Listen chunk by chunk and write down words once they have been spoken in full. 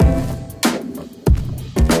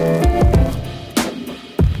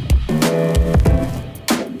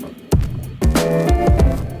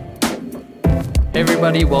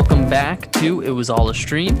Everybody, welcome back to It Was All a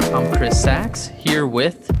Stream. I'm Chris Sachs, here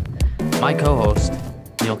with my co-host,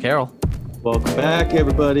 Neil Carroll. Welcome back,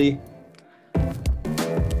 everybody.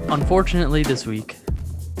 Unfortunately, this week,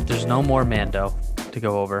 there's no more Mando to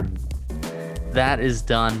go over. That is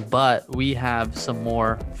done, but we have some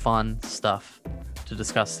more fun stuff to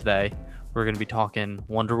discuss today. We're going to be talking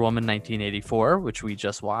Wonder Woman 1984, which we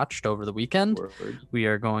just watched over the weekend. Word. We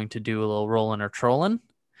are going to do a little rolling or trolling.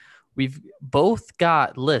 We've both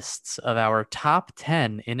got lists of our top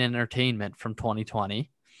 10 in entertainment from 2020.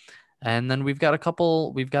 And then we've got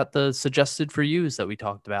the suggested for yous that we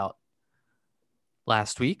talked about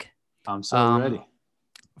last week. I'm so ready.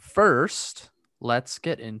 First, let's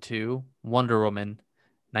get into Wonder Woman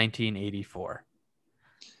 1984.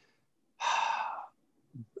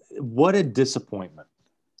 What a disappointment.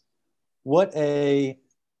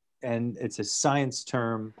 And it's a science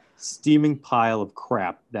term, steaming pile of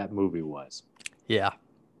crap that movie was. Yeah.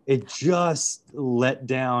 It just let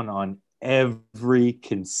down on every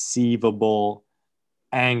conceivable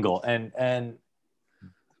angle. And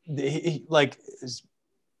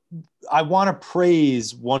I want to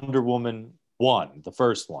praise Wonder Woman 1, the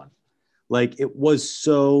first one. Like, it was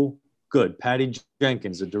so good. Patty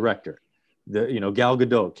Jenkins, the director. Gal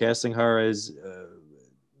Gadot, casting her as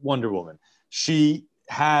Wonder Woman. She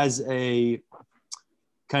has a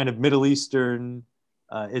kind of Middle Eastern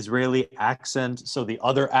Israeli accent. So the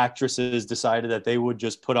other actresses decided that they would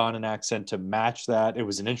just put on an accent to match that. It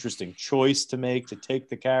was an interesting choice to make, to take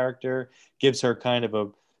the character. Gives her kind of a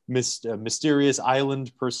mysterious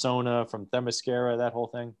island persona from Themyscira, that whole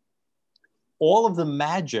thing. All of the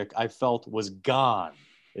magic I felt was gone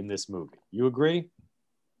in this movie. You agree?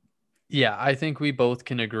 Yeah, I think we both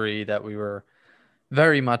can agree that we were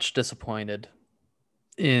very much disappointed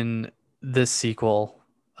in this sequel.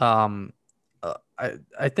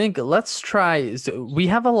 I think let's try. So we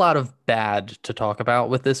have a lot of bad to talk about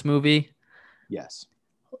with this movie. Yes.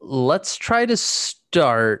 Let's try to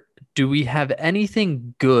start. Do we have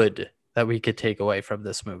anything good that we could take away from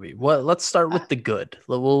this movie? Let's start with the good.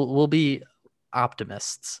 We'll be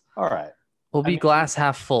optimists. All right. We'll be glass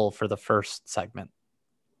half full for the first segment.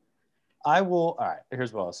 All right.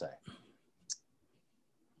 Here's what I'll say.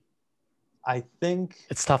 I think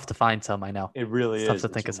it's tough to find some. I know it really is. Tough to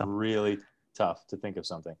think of some. Really tough to think of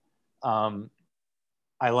something.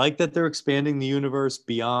 I like that they're expanding the universe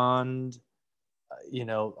beyond,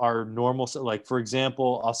 our normal. Like, for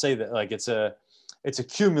example, I'll say that it's a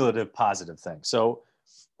cumulative positive thing. So,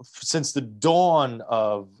 since the dawn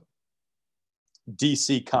of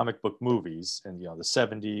DC comic book movies and the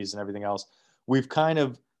 70s and everything else, we've kind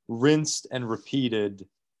of rinsed and repeated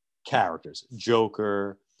characters.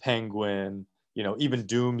 Joker, Penguin, even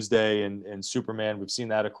Doomsday and Superman. We've seen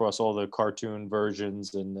that across all the cartoon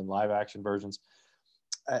versions and live action versions.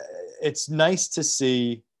 It's nice to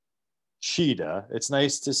see Cheetah. It's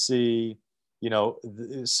nice to see,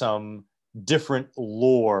 some different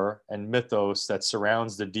lore and mythos that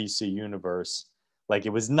surrounds the DC universe. Like,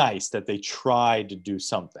 it was nice that they tried to do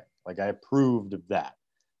something. Like, I approved of that.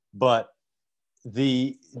 But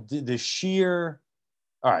the sheer...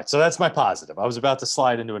 All right, so that's my positive. I was about to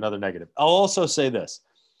slide into another negative. I'll also say this.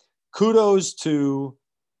 Kudos to,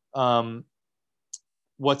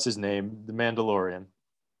 what's his name? The Mandalorian,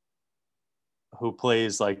 who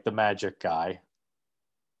plays, the magic guy.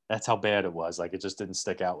 That's how bad it was. It just didn't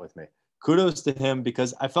stick out with me. Kudos to him,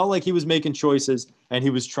 because I felt like he was making choices, and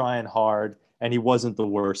he was trying hard, and he wasn't the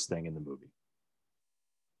worst thing in the movie.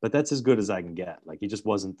 But that's as good as I can get. He just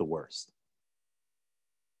wasn't the worst.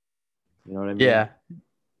 You know what I mean? Yeah.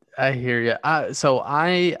 I hear you. So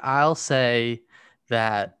I'll say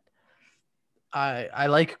that I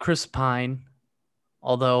like Chris Pine,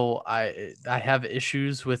 although I have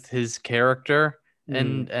issues with his character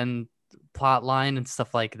and plot line and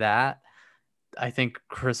stuff like that. I think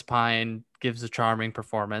Chris Pine gives a charming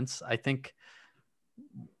performance. I think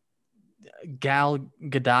Gal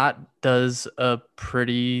Gadot does a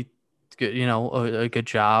pretty good, a good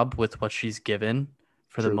job with what she's given.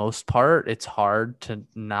 For the most part. It's hard to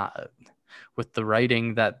not, with the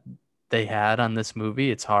writing that they had on this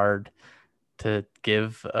movie, it's hard to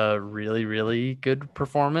give a really, really good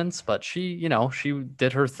performance, but she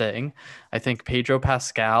did her thing. I think Pedro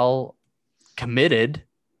Pascal committed.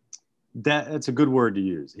 That's a good word to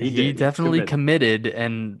use. He definitely committed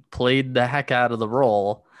and played the heck out of the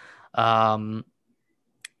role. But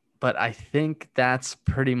I think that's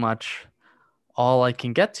pretty much all I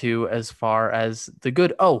can get to as far as the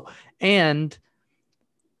good. Oh, and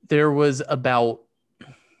there was about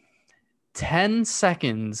 10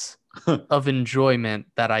 seconds of enjoyment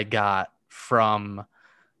that I got from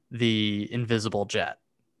the invisible jet.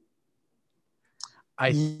 I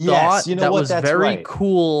Yes, thought you know that what? was That's very right.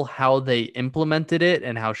 cool how they implemented it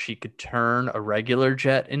and how she could turn a regular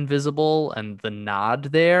jet invisible and the nod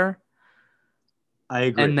there. I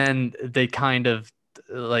agree. And then they kind of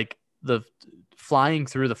like the flying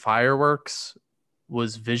through the fireworks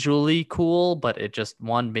was visually cool, but it just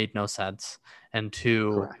one made no sense, and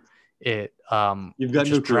two, Correct. it You've got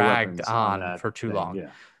just nuclear dragged weapons on on that for too thing. long. Yeah.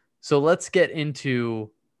 So let's get into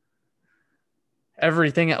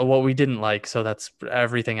everything what we didn't like. So that's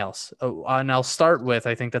everything else. Oh, and I'll start with,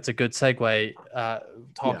 I think that's a good segue. Yeah.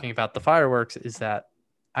 Talking about the fireworks is that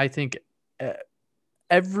I think uh,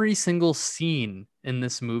 every single scene in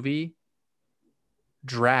this movie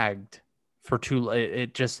dragged for too.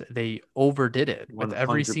 It just they overdid it with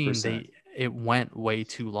every scene. 100%. It went way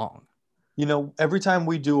too long. You know, every time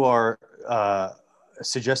we do our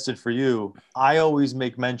suggested for you, I always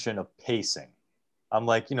make mention of pacing. I'm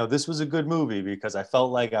like, this was a good movie because I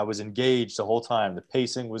felt like I was engaged the whole time. The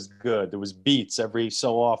pacing was good. There was beats every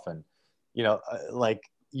so often. Like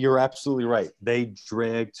you're absolutely right. They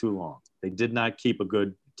dragged too long. They did not keep a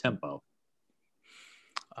good tempo.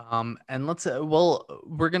 And well,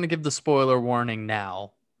 we're gonna give the spoiler warning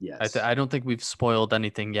now. Yes, I don't think we've spoiled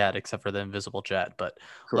anything yet except for the invisible jet, but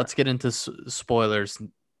let's correct. get into spoilers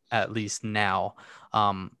at least now.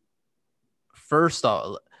 First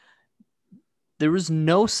off, there was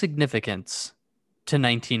no significance to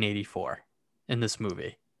 1984 in this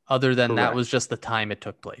movie, other than that was Correct. just the time it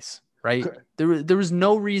took place, right? Correct. There was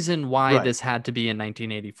no reason why Right. this had to be in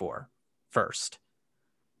 1984 first.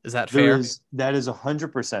 Is that There fair? is that is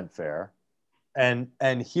 100% fair. And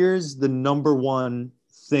here's the number one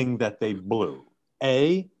thing that they blew.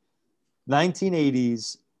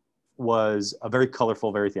 1980s was a very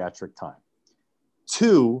colorful, very theatric time.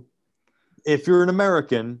 Two, if you're an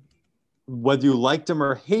American, whether you liked him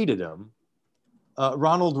or hated him,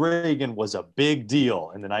 Ronald Reagan was a big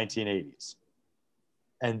deal in the 1980s.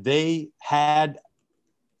 And they had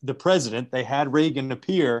the president, they had Reagan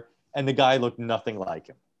appear, and the guy looked nothing like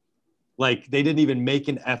him. Like they didn't even make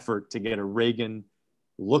an effort to get a Reagan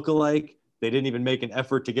lookalike. They didn't even make an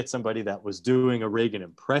effort to get somebody that was doing a Reagan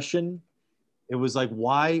impression. It was like,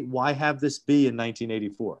 why have this be in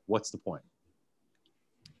 1984? What's the point?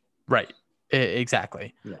 Right.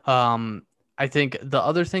 Exactly. Yeah. I think the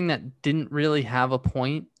other thing that didn't really have a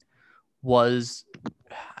point was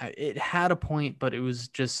it had a point, but it was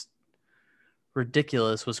just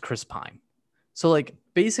ridiculous was Chris Pine. So like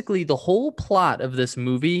basically the whole plot of this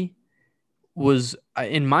movie was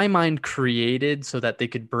in my mind created so that they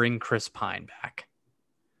could bring Chris Pine back.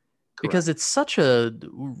 Because Correct. it's such a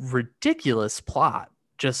ridiculous plot.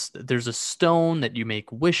 Just there's a stone that you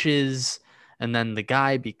make wishes and then the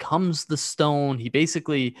guy becomes the stone. He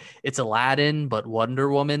basically it's Aladdin but Wonder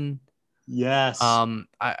Woman. Yes. I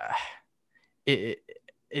it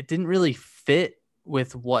it didn't really fit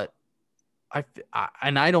with what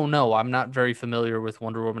and I don't know. I'm not very familiar with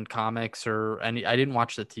Wonder Woman comics or any. I didn't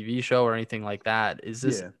watch the TV show or anything like that. Is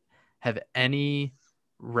this Yeah. have any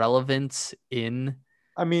relevance in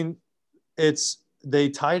I mean, it's they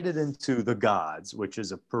tied it into the gods, which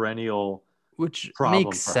is a perennial which problem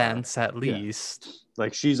makes for her. sense at Yeah. least.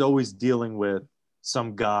 Like she's always dealing with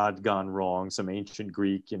some god gone wrong, some ancient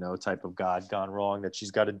Greek, type of god gone wrong that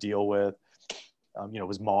she's got to deal with. It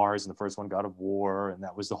was Mars in the first one, god of war, and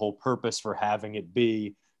that was the whole purpose for having it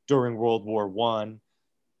be during World War One.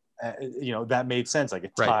 That made sense. Like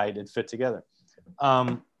it Right. tied and fit together.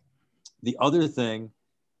 The other thing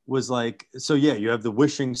was like, so yeah, you have the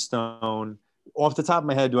wishing stone. Off the top of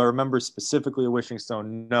my head, do I remember specifically a wishing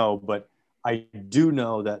stone? No, but I do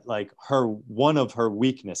know that like one of her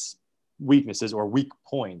weaknesses or weak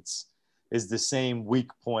points is the same weak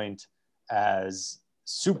point as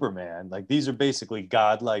Superman. Like these are basically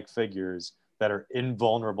godlike figures that are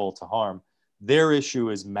invulnerable to harm. Their issue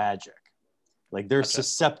is magic. Like they're Gotcha.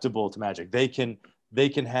 susceptible to magic. They can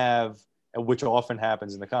have, which often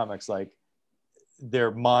happens in the comics, like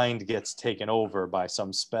their mind gets taken over by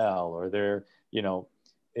some spell, or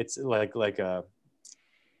it's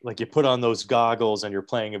like you put on those goggles and you're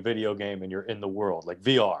playing a video game and you're in the world, like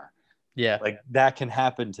VR. Yeah. Like that can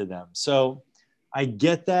happen to them. So I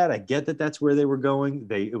get that that's where they were going.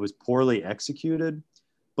 It was poorly executed.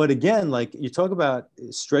 But again, like you talk about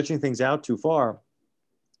stretching things out too far.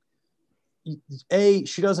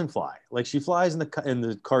 She doesn't fly. Like she flies in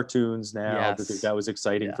the cartoons now because Yes. that was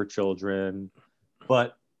exciting Yeah. for children.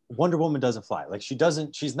 But Wonder Woman doesn't fly. Like she's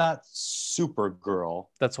not Supergirl.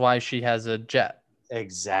 That's why she has a jet.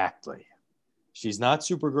 Exactly. She's not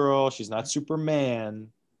Supergirl. She's not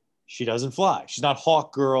Superman. She doesn't fly. She's not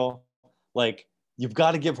Hawk Girl. Like you've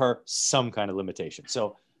got to give her some kind of limitation.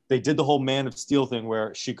 So they did the whole Man of Steel thing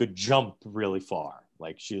where she could jump really far,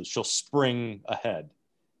 like she'll spring ahead.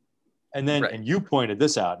 And then, Right. and you pointed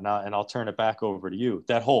this out now, and I'll turn it back over to you.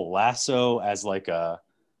 That whole lasso as like a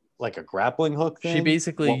grappling hook She thing.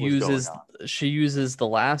 basically What was going uses on? she uses the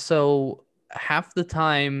lasso half the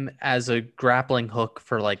time as a grappling hook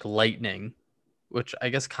for like lightning, which I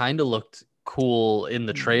guess kind of looked cool in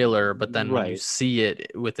the trailer, but then when you Right. see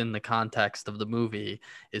it within the context of the movie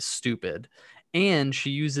is stupid. And she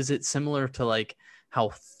uses it similar to like how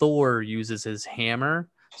Thor uses his hammer.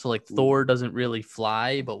 So like Thor doesn't really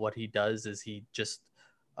fly, but what he does is he just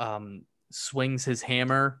swings his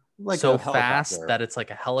hammer Like so a fast helicopter. that it's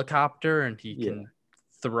like a helicopter and he Yeah. can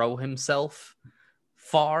throw himself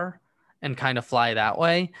far and kind of fly that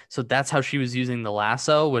way. So that's how she was using the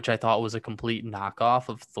lasso, which I thought was a complete knockoff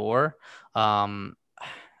of Thor. Um,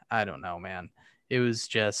 I don't know, man. It was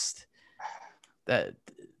just that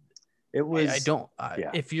It I was, don't.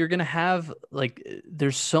 yeah. If you're gonna have like,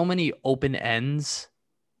 there's so many open ends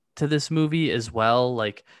to this movie as well.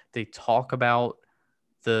 Like they talk about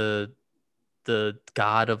the the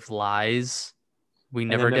god of lies. We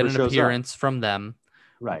And then never get never an shows up. appearance from them.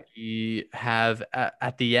 Right. We have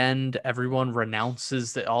at the end, everyone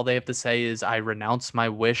renounces that. All they have to say is, I renounce my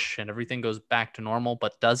wish, and everything goes back to normal.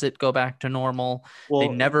 But does it go back to normal? They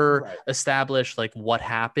Well, never right. establish like what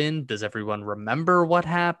happened. Does everyone remember what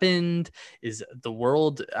happened? Is the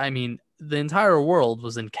world, I mean, the entire world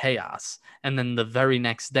was in chaos. And then the very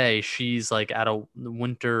next day, she's like at a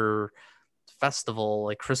winter festival,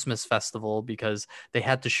 like Christmas festival, because they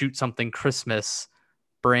had to shoot something Christmas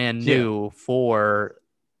brand Yeah. new for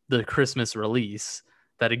the Christmas release.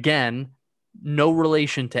 That again, no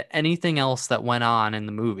relation to anything else that went on in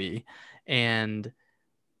the movie. And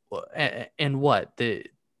what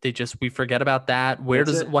they just, we forget about that. Where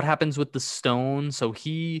That's does, it. what happens with the stone? So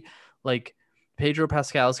he, like Pedro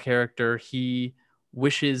Pascal's character, he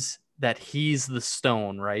wishes that he's the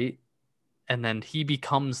stone, right? And then he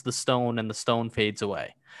becomes the stone and the stone fades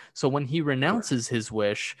away. So when he Correct. renounces his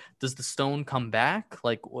wish, does the stone come back?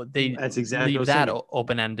 Like they That's exactly what I leave was that thinking.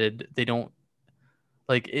 open ended. They don't,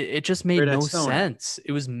 like it just made Where that no stone at? sense.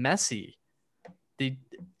 It was messy. They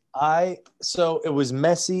So it was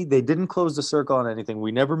messy. They didn't close the circle on anything.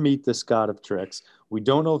 We never meet this god of tricks. We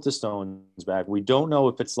don't know if the stone's back. We don't know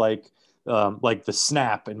if it's like the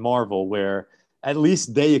snap in Marvel, where at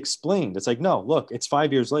least they explained. It's like, no, look, it's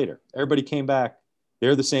 5 years later. Everybody came back.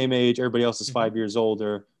 They're the same age. Everybody else is Mhm. 5 years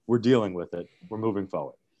older. We're dealing with it. We're moving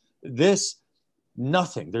forward. This,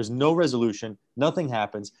 nothing. There's no resolution. Nothing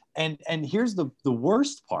happens. And here's the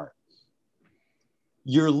worst part.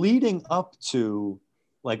 You're leading up to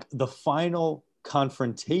like the final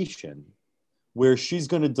confrontation where she's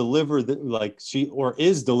going to deliver she or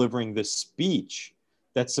is delivering this speech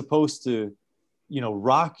that's supposed to,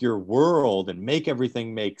 rock your world and make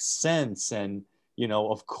everything make sense. And,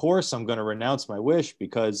 of course I'm going to renounce my wish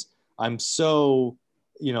because I'm so,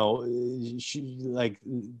 she, like,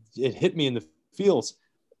 it hit me in the feels.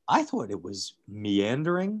 I thought it was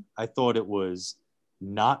meandering. I thought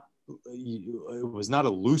not it was not a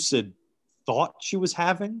lucid thought she was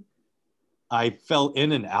having. I fell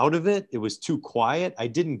in and out of it. It was too quiet. I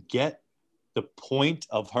didn't get the point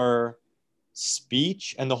of her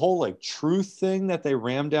speech and the whole like truth thing that they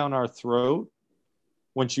rammed down our throat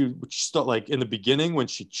when she like in the beginning when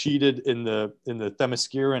she cheated in the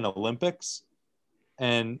Themysciran Olympics.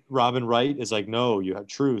 And Robin Wright is like, no, you have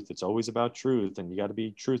truth. It's always about truth and you got to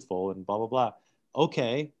be truthful and blah, blah, blah.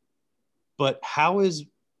 Okay. But how is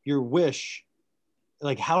your wish,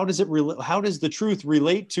 like, how does the truth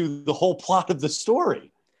relate to the whole plot of the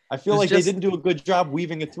story? I it feel was like they just didn't do a good job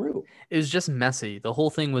weaving it through. it was just messy. The whole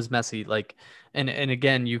thing was messy. Like, and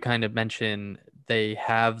again, you kind of mentioned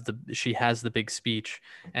she has the big speech,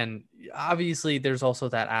 and obviously there's also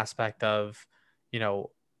that aspect of, you know,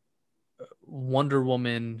 Wonder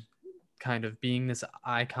Woman kind of being this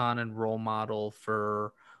icon and role model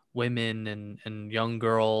for women and young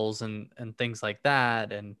girls and things like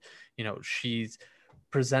that. And, you know, she's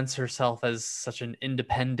presents herself as such an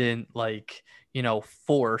independent, like, you know,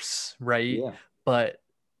 force, right? Yeah. But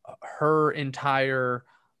her entire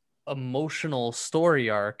emotional story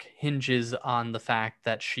arc hinges on the fact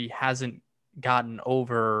that she hasn't gotten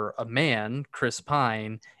over a man, Chris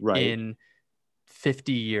Pine, Right. in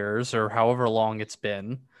 50 years or however long it's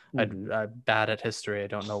been. Mm-hmm. I'm bad at history. I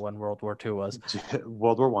don't know when World War II was.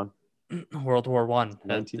 World War One. World War One.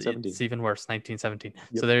 1917. It's even worse, 1917.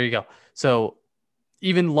 Yep. So there you go. So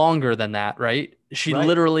even longer than that, right? She Right.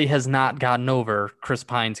 literally has not gotten over Chris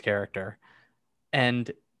Pine's character.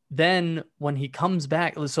 And then when he comes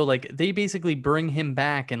back, so like they basically bring him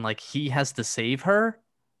back and like he has to save her,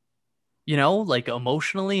 like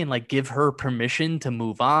emotionally and like give her permission to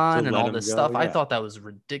move To on and let all him this go. stuff. I Yeah. thought that was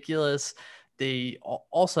ridiculous. They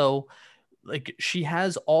also like she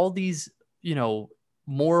has all these,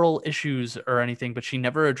 moral issues or anything, but she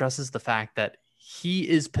never addresses the fact that he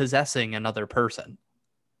is possessing another person.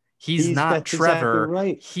 He's not That's exactly Trevor.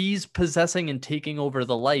 right. He's possessing and taking over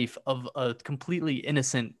the life of a completely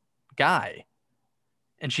innocent guy.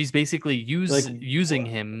 And she's basically Like, using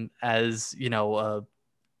him as, a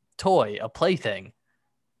toy, a plaything.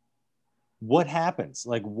 what happens?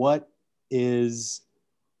 Like, what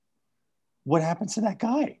happens to that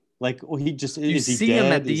guy? Like, well, You is he see him at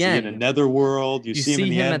dead? Is the he in end. another world? You You see him in see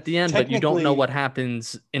the him end. at the end, but you don't know Technically, what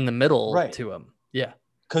happens in the middle right. to him. Yeah.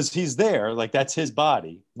 Because he's there, like that's his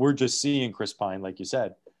body. We're just seeing Chris Pine, like you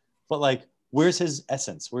said. But like, where's his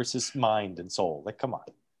essence? Where's his mind and soul? Like, come on.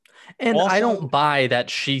 And I don't Also, buy that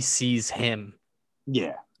she sees him.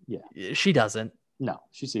 yeah, yeah. She doesn't. No,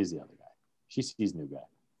 she sees the other guy. She sees new guy.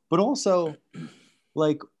 But also,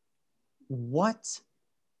 like, what?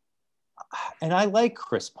 And I like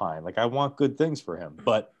Chris Pine. Like, I want good things for him.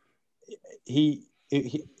 But he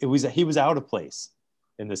was out of place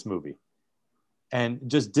in this movie, and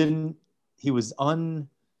just didn't. He was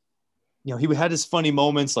he had his funny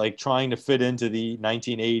moments, like trying to fit into the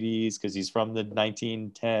 1980s because he's from the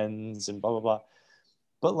 1910s and blah blah blah.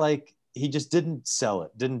 But like, he just didn't sell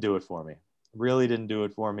it. Didn't do it for me. Really didn't do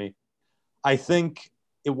it for me. I think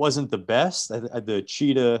it wasn't the best. The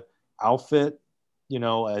cheetah outfit,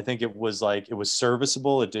 I think it was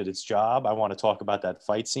serviceable. It did its job. I want to talk about that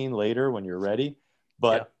fight scene later when you're ready.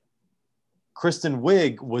 But Yeah. Kristen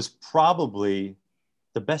Wiig was probably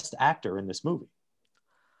the best actor in this movie.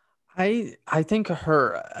 I think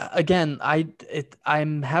her again,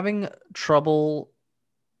 I'm having trouble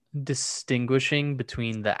distinguishing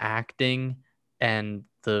between the acting and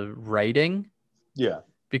the writing Yeah.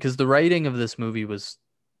 because the writing of this movie was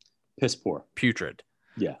Piss poor. putrid.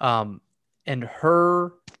 Yeah. And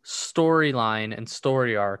her storyline and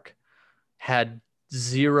story arc had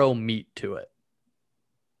zero meat to it.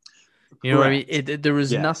 You know what I mean? There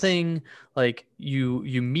was Yes. nothing like you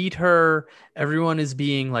meet her, everyone is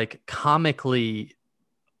being like comically,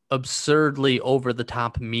 absurdly over the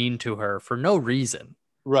top mean to her for no reason.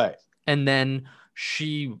 Right. And then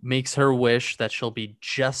she makes her wish that she'll be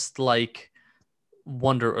just like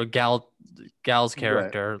Gal's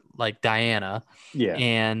character, right, like Diana. Yeah.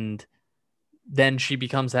 And then she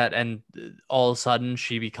becomes that, and all of a sudden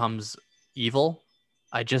she becomes evil.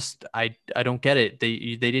 I don't get it.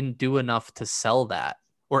 They didn't do enough to sell that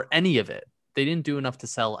or any of it. They didn't do enough to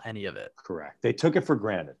sell any of it. Correct. They took it for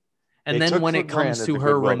granted. And then when it comes to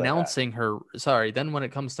her renouncing then when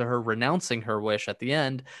it comes to her renouncing her wish at the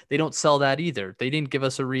end, they don't sell that either. They didn't give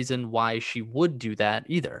us a reason why she would do that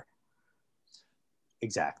either.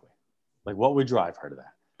 Exactly. Like, what would drive her to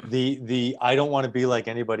that? The I don't want to be like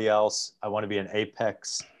anybody else. I want to be an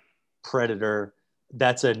apex predator.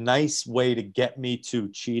 That's a nice way to get me to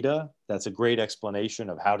Cheetah. That's a great explanation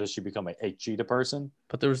of how does she become a Cheetah person.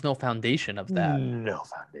 But there was no foundation of that.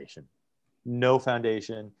 No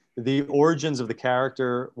foundation. The origins of the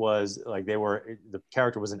character was like the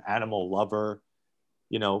character was an animal lover,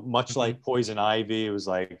 much like Poison Ivy. It was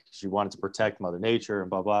like she wanted to protect Mother Nature and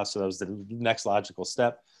blah, blah. So that was the next logical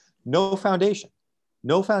step. No foundation.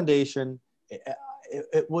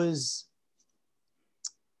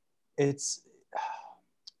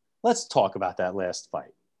 Let's talk about that last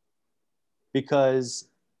fight, because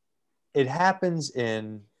it happens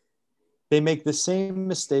they make the same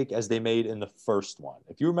mistake as they made in the first one.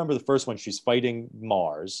 If you remember the first one, she's fighting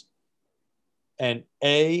Mars, and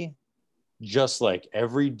just like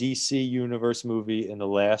every DC Universe movie in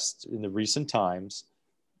the recent times,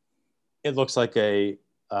 it looks like a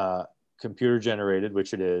computer generated,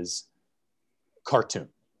 which it is, cartoon,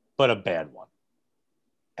 but a bad one.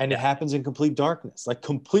 And it happens in complete darkness.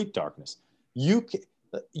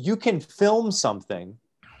 You can film something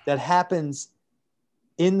that happens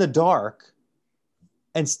in the dark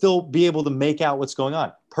and still be able to make out what's going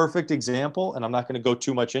on. Perfect example, and I'm not going to go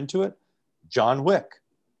too much into it, John Wick.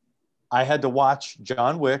 I had to watch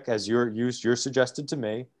John Wick, as you're suggested to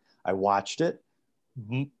me. I watched it.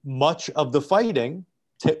 Much of the fighting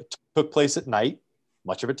took place at night.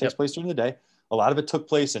 Much of it takes place during the day. A lot of it took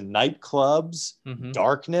place in nightclubs,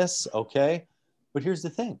 darkness, okay? But here's the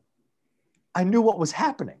thing. I knew what was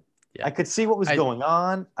happening. Yeah. I could see what was going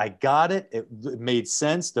on. I got it. It made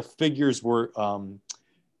sense. The figures were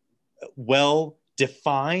well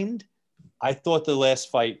defined. I thought the last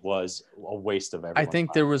fight was a waste of I everyone's think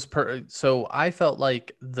time. there was so I felt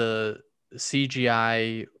like the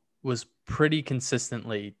CGI was pretty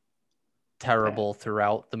consistently terrible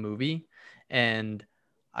throughout the movie, and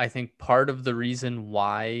I think part of the reason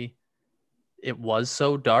why it was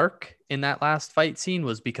so dark in that last fight scene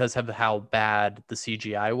was because of how bad the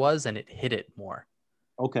CGI was, and it hit it more.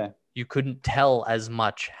 Okay. You couldn't tell as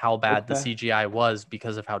much how bad the Okay. CGI was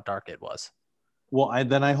because of how dark it was. Well,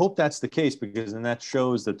 I hope that's the case, because then that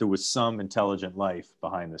shows that there was some intelligent life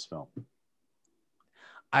behind this film.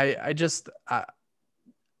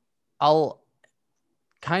 I'll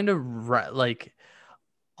kind of like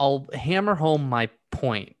I'll hammer home my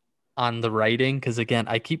point on the writing, because again,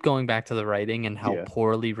 I keep going back to the writing and how Yeah.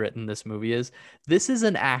 poorly written this movie is. This is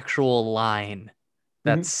an actual line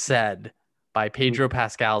that's said by Pedro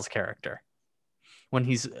Pascal's character when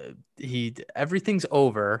everything's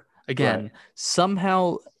over again. Right.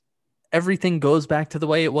 Somehow everything goes back to the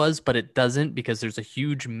way it was, but it doesn't, because there's a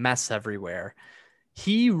huge mess everywhere.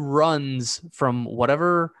 He runs from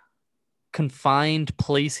whatever confined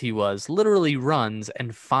place he was, literally runs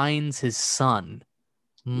and finds his son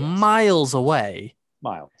miles away.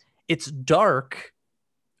 Miles. It's dark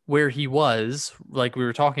where he was, like we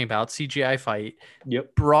were talking about, CGI fight.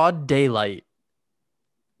 Yep. Broad daylight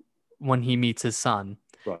when he meets his son.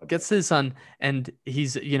 Gets to his son, and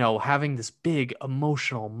he's, having this big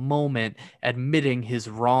emotional moment admitting his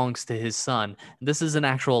wrongs to his son. This is an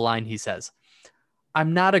actual line he says.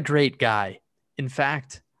 "I'm not a great guy. In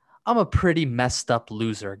fact, I'm a pretty messed up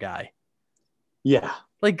loser guy." Yeah.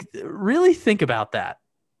 Like, really think about that.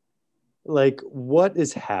 Like, what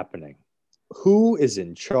is happening? Who is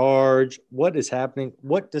in charge? What is happening?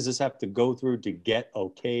 What does this have to go through to get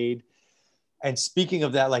okayed? And speaking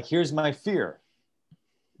of that, like, here's my fear.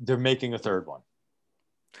 They're making a third one.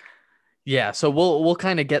 Yeah, so we'll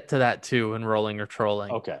kind of get to that too in Rolling or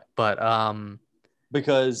Trolling. Okay. But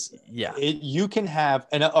because yeah, you can have,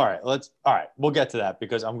 and all right, we'll get to that,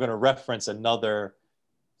 because I'm going to reference another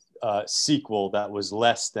sequel that was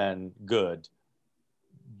less than good,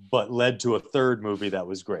 but led to a third movie that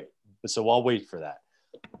was great. So I'll wait for that.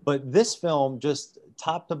 But this film, just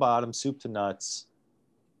top to bottom, soup to nuts,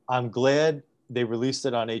 I'm glad they released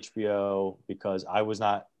it on HBO, because I was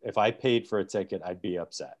not, if I paid for a ticket, I'd be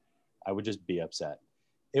upset. I would just be upset.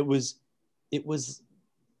 It was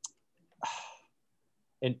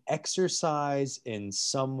an exercise in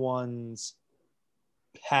someone's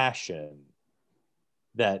passion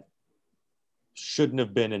that shouldn't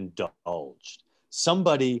have been indulged.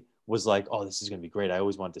 Somebody was like, oh, this is going to be great. I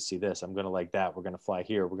always wanted to see this. I'm going to like that. We're going to fly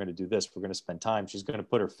here. We're going to do this. We're going to spend time. She's going to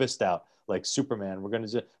put her fist out like Superman. We're going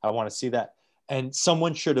to do, I want to see that. And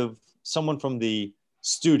someone from the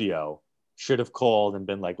studio should have called and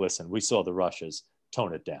been like, listen, we saw the rushes,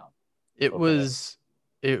 tone it down. It was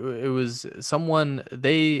someone,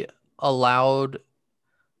 they allowed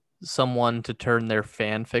someone to turn their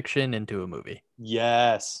fan fiction into a movie.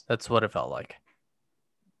 Yes. That's what it felt like.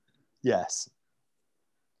 Yes.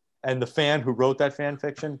 And the fan who wrote that fan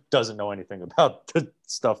fiction doesn't know anything about the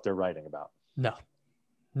stuff they're writing about. No,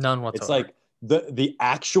 none whatsoever. It's like the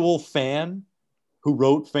actual fan who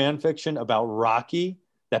wrote fan fiction about Rocky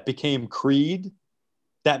that became Creed,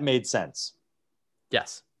 that made sense.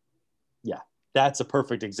 Yes. Yeah. That's a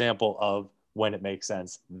perfect example of when it makes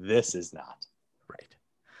sense. This is not. Right.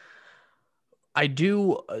 I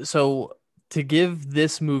do. So to give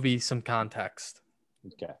this movie some context.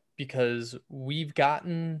 Okay. Because we've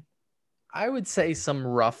gotten, I would say, some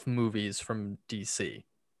rough movies from DC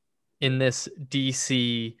in this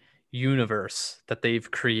DC universe that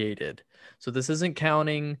they've created. So this isn't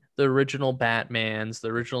counting the original Batmans, the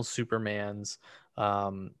original Supermans,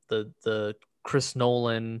 the Chris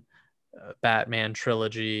Nolan Batman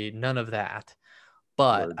trilogy, none of that.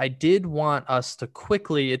 But Word. I did want us to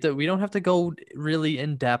quickly, we don't have to go really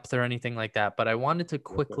in depth or anything like that, but I wanted to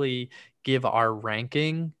quickly give our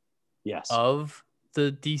ranking of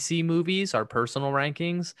the DC movies, our personal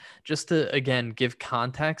rankings, just to, again, give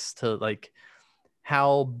context to like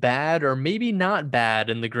how bad or maybe not bad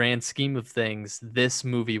in the grand scheme of things this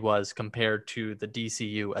movie was compared to the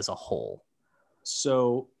DCU as a whole.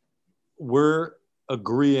 So we're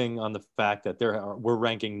agreeing on the fact that we're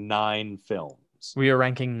ranking 9 films. We are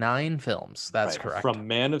ranking 9 films. That's right. Correct. From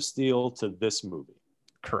Man of Steel to this movie.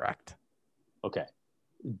 Correct. Okay.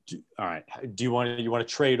 All right. Do you want to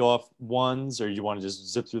trade off ones, or you want to just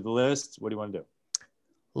zip through the list? What do you want to do?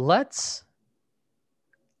 Let's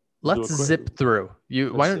zip through.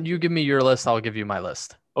 Why don't you give me your list? I'll give you my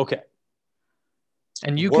list. Okay.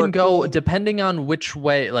 And you can go, depending on which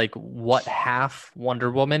way, like what half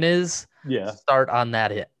Wonder Woman is. Yeah. Start on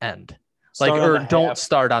that end. Like, Start on or the don't half.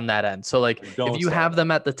 start on that end. So like if Don't you start have on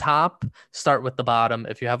them at the top, start with the bottom.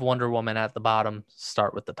 If you have Wonder Woman at the bottom,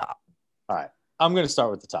 start with the top. All right. I'm going to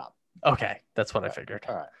start with the top. Okay, that's what All I right. figured.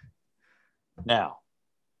 All right. Now,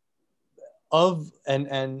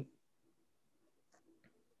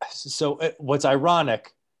 so what's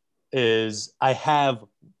ironic is I have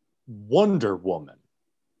Wonder Woman.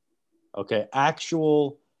 Okay,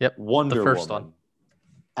 actual Yep, Wonder the first Woman one.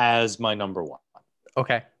 as my number one.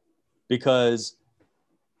 Okay. Because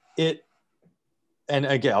and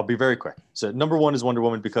again, I'll be very quick. So number one is Wonder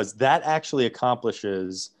Woman because that actually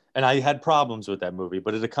accomplishes, and I had problems with that movie,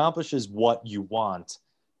 but it accomplishes what you want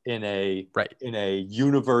in a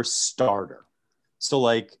universe starter. So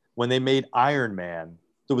like when they made Iron Man,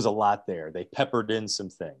 there was a lot there. They peppered in some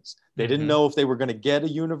things. They didn't know if they were going to get a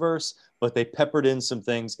universe, but they peppered in some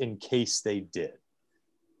things in case they did.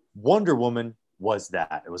 Wonder Woman was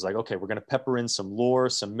that. It was like, okay, we're going to pepper in some lore,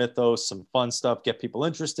 some mythos, some fun stuff, get people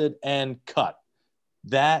interested, and cut.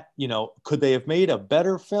 That, could they have made a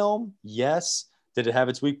better film? Yes. Did it have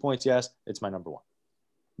its weak points? Yes. It's my number one.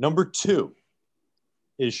 Number two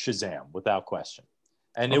is Shazam, without question.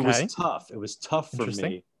 And it was tough. It was tough for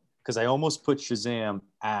me because I almost put Shazam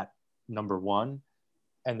at number one.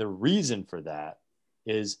 And the reason for that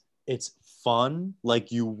is it's fun,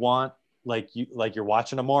 like you're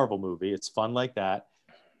watching a Marvel movie. It's fun like that.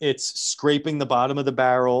 It's scraping the bottom of the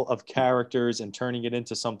barrel of characters and turning it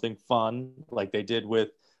into something fun, like they did with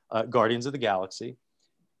Guardians of the Galaxy.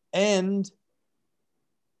 And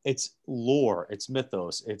it's lore, it's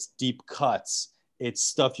mythos, it's deep cuts, it's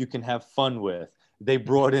stuff you can have fun with. They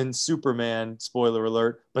brought in Superman, spoiler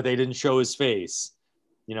alert, but they didn't show his face,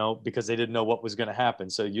 because they didn't know what was going to happen.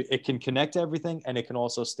 So it can connect to everything, and it can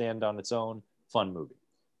also stand on its own. Fun movie.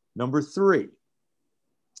 Number three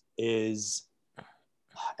is,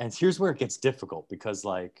 and here's where it gets difficult because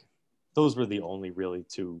like those were the only really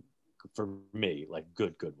two for me, like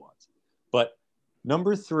good ones. But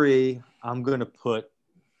number three, I'm going to put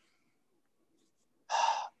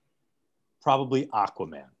probably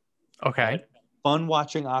Aquaman. Okay. Right? Fun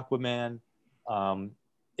watching Aquaman.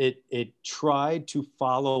 It tried to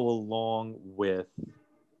follow along with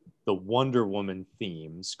the Wonder Woman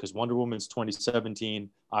themes because Wonder Woman's 2017,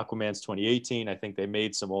 Aquaman's 2018. I think they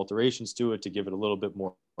made some alterations to it to give it a little bit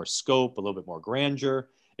more scope, a little bit more grandeur.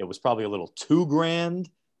 It was probably a little too grand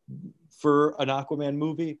for an Aquaman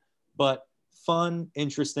movie, but fun,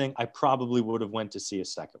 interesting. I probably would have went to see a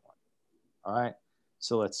second one. All right.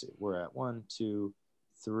 So let's see. We're at 1, 2,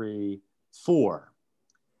 3, 4.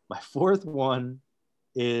 My fourth one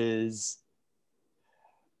is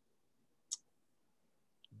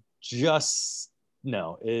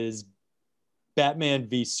Batman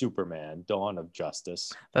v Superman: Dawn of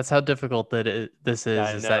Justice. That's how difficult this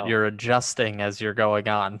is that you're adjusting as you're going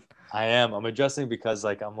on. I'm adjusting because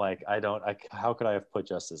how could I have put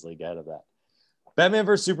Justice League out of that? Batman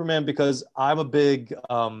vs Superman because I'm a big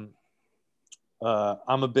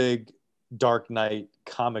Dark Knight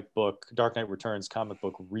Returns comic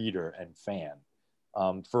book reader and fan.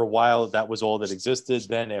 For a while, that was all that existed.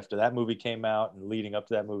 Then after that movie came out and leading up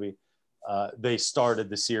to that movie, they started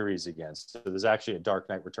the series again. So there's actually a Dark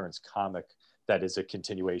Knight Returns comic that is a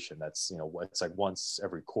continuation. That's, it's like once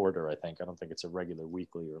every quarter, I think. I don't think it's a regular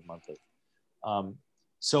weekly or monthly.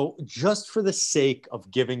 So just for the sake of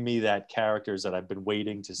giving me that characters that I've been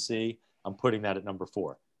waiting to see, I'm putting that at number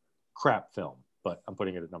 4. Crap film, but I'm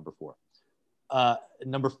putting it at number 4.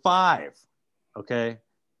 Number 5, okay,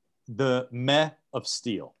 the Met of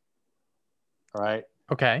Steel. All right.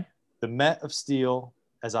 Okay. The Met of Steel,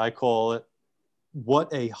 as I call it.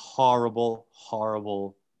 What a horrible,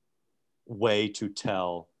 horrible way to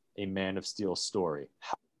tell a Man of Steel story.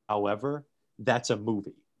 However, that's a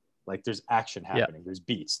movie. Like there's action happening. Yep. There's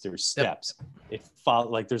beats. There's steps.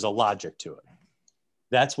 Yep. There's a logic to it.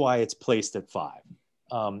 That's why it's placed at 5.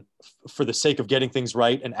 For the sake of getting things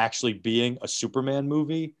right and actually being a Superman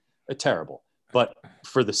movie, terrible. But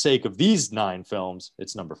for the sake of these 9 films,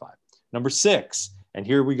 it's number 5. Number 6, and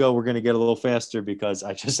here we go. We're going to get a little faster because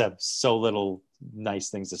I just have so little nice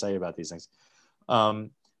things to say about these things.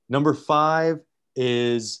 Number 5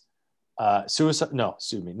 is Suicide. No,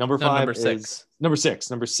 excuse me. Number 5 number is 6. Number 6.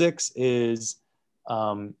 Number 6 is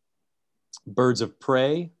Birds of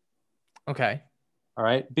Prey. Okay. All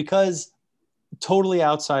right, because totally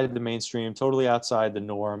outside the mainstream, totally outside the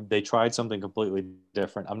norm. They tried something completely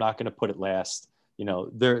different. I'm not going to put it last.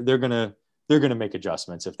 They're gonna make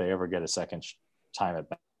adjustments if they ever get a second time at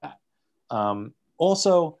bat.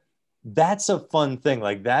 Also, that's a fun thing.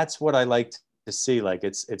 Like that's what I like to see. Like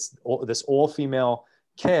it's this all female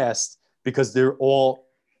cast because they're all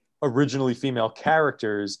originally female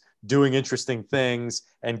characters doing interesting things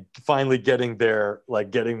and finally getting their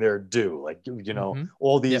due. Like, you know, Mm-hmm.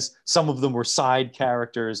 all Yep. these, some of them were side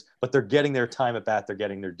characters, but they're getting their time at bat. They're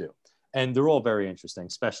getting their due. And they're all very interesting,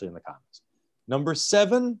 especially in the comics. Number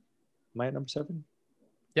 7, am I at number 7?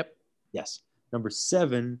 Yep. Yes. Number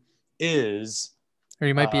 7 is, Or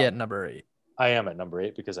you might be at number 8. I am at number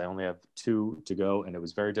 8 because I only have 2 to go, and it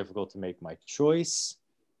was very difficult to make my choice.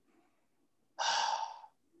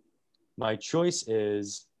 My choice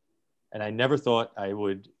is, and I never thought I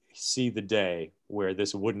would see the day where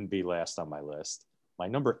this wouldn't be last on my list. My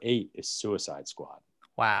number 8 is Suicide Squad.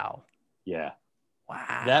 Wow. Yeah.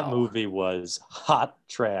 Wow. That movie was hot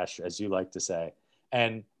trash, as you like to say.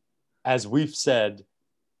 And as we've said,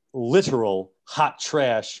 literal hot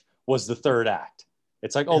trash was the third act.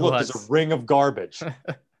 It's like, oh, look, there's a ring of garbage.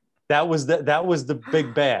 That was the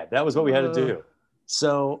big bad. That was what we had to do.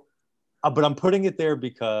 So, but I'm putting it there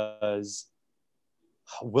because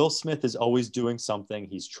Will Smith is always doing something.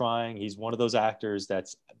 He's trying. He's one of those actors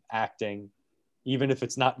that's acting. Even if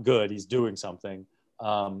it's not good, he's doing something.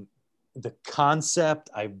 The concept,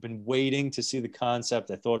 I've been waiting to see the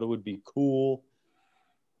concept. I thought it would be cool,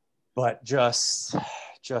 but just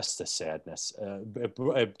a sadness.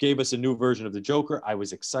 It gave us a new version of the Joker. I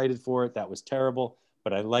was excited for it. That was terrible,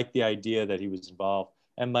 but I like the idea that he was involved.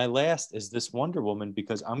 And my last is this Wonder Woman,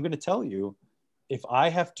 because I'm going to tell you, if I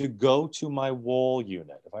have to go to my wall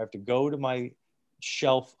unit, if I have to go to my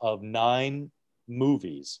shelf of 9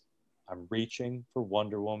 movies, I'm reaching for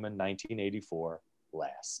Wonder Woman 1984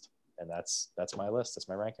 last. And that's my list. That's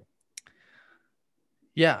my ranking.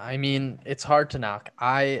 Yeah, I mean, it's hard to knock.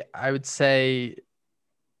 I would say,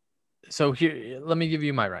 so here, let me give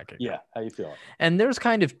you my ranking. Yeah, how you feeling? And there's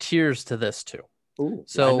kind of tiers to this too. Ooh,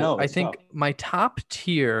 so I think my top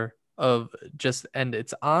tier of and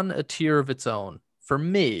it's on a tier of its own for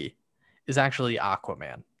me is actually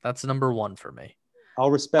Aquaman. That's number 1 for me.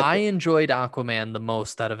 I'll respect I it. enjoyed Aquaman the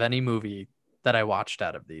most out of any movie that I watched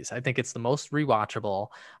out of these. I think it's the most rewatchable.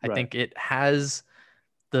 I think it has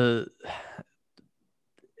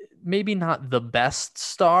maybe not the best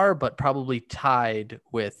star, but probably tied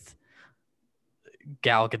with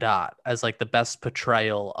Gal Gadot as like the best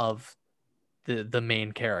portrayal of the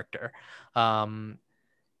main character. And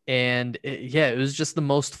it was just the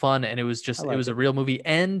most fun, and it was a real movie.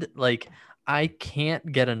 And like, I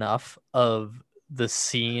can't get enough of the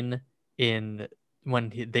scene when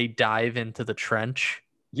they dive into the trench.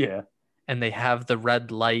 Yeah. And they have the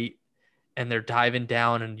red light and they're diving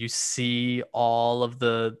down, and you see all of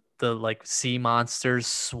the like sea monsters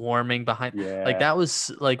swarming behind. Yeah. Like, that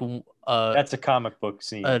was like that's a comic book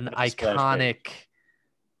scene. An iconic,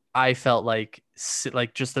 I felt like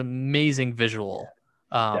just amazing visual.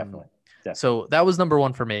 Definitely. So that was number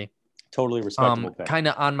 1 for me. Totally respectable. Kind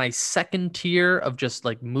of on my second tier of just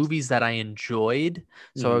like movies that I enjoyed.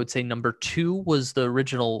 So I would say number 2 was the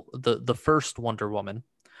original, the first Wonder Woman.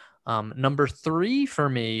 Number 3 for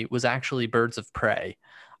me was actually Birds of Prey.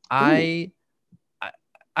 I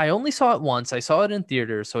only saw it once. I saw it in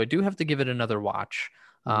theaters, so I do have to give it another watch.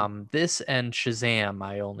 This and Shazam,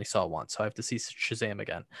 I only saw once, so I have to see Shazam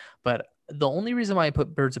again. But the only reason why I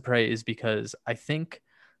put Birds of Prey is because I think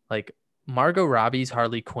like Margot Robbie's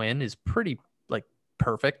Harley Quinn is pretty like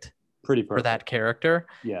perfect for that character.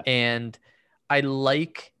 Yeah. And I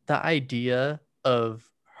like the idea of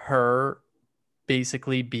her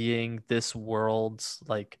basically being this world's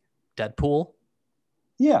like Deadpool.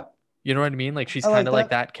 Yeah. You know what I mean? Like, she's kind of like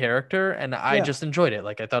that character, and I just enjoyed it.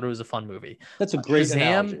 Like, I thought it was a fun movie. That's a great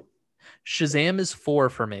analogy. Shazam is 4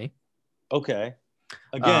 for me. Okay.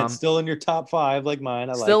 Again, still in your top 5, like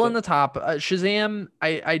mine. Still in the top. Shazam,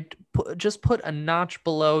 I just put a notch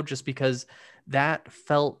below, just because that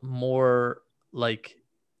felt more like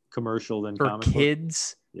commercial than for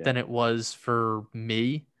kids than it was for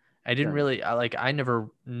me. I didn't really I never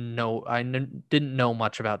know. Didn't know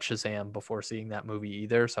much about Shazam before seeing that movie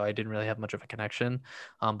either, so I didn't really have much of a connection.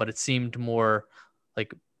 But it seemed more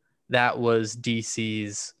like that was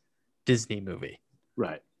DC's Disney movie.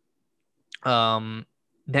 Right.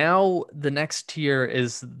 Now the next tier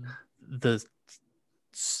is the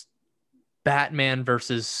Batman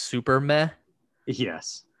versus Superman.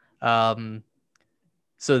 Yes. So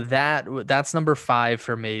that's number 5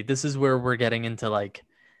 for me. This is where we're getting into like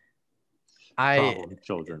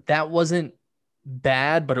children. That wasn't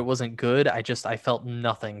bad, but it wasn't good. I felt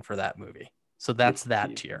nothing for that movie. So that's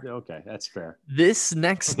that tier. Okay, that's fair. This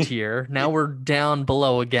next tier, now we're down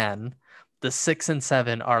below again. The 6 and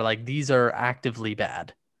 7 are like, these are actively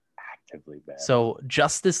bad. Actively bad. So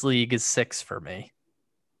Justice League is 6 for me.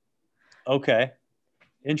 Okay.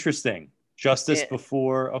 Interesting. Justice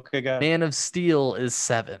before. Okay, got it. Man of Steel is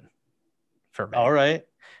 7. for me. All right.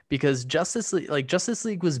 Because Justice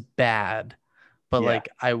League was bad, but Yeah. like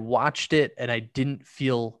I watched it and I didn't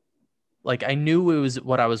feel like I knew it was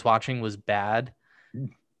what I was watching was bad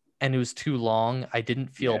and it was too long. I didn't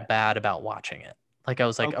feel Yeah. bad about watching it. Like I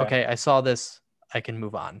was like, Okay. okay, I saw this, I can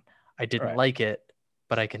move on. I didn't Right. like it,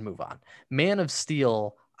 but I can move on. Man of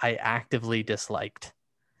Steel, I actively disliked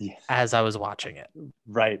Yeah. as I was watching it.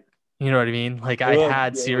 Right. You know what I mean? Like I Well,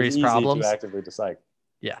 had it was serious easy to problems. actively dislike.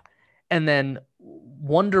 Yeah. And then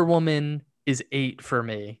Wonder Woman is 8 for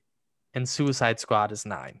me and Suicide Squad is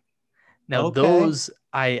 9. Now Okay. those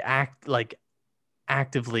I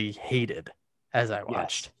actively hated as I Yes.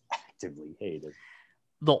 watched. Actively hated.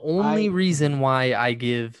 The only I reason why I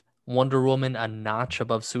give Wonder Woman a notch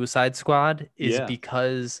above Suicide Squad is Yeah.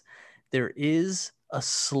 because there is a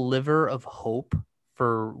sliver of hope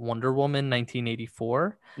for Wonder Woman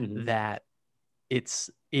 1984 Mhm. that it's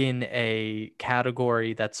in a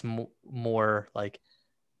category that's more like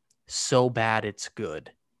so bad it's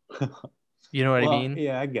good. You know what I Well, mean?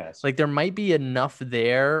 yeah, I guess. Like there might be enough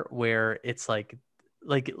there where it's like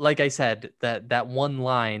I said, that one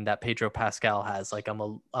line that Pedro Pascal has, like I'm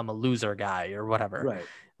a loser guy or whatever. Right.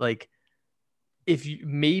 Like if you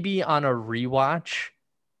maybe on a rewatch,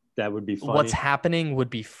 That would be what's funny. happening would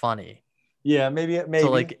be funny. Yeah, maybe. So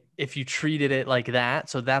like if you treated it like that,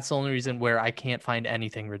 so that's the only reason where I can't find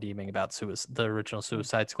anything redeeming about the original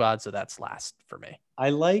Suicide Squad. So that's last for me. I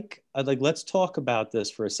like let's talk about this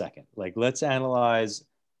for a second. Like let's analyze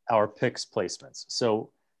our picks placements. So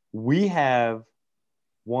we have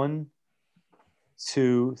 1,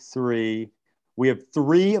 2, 3. We have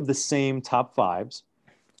 3 of the same top 5s.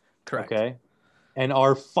 Correct. Okay. And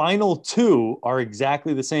our final 2 are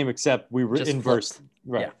exactly the same, except we were Just inversed. flipped.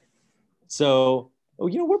 Right. Yeah. So,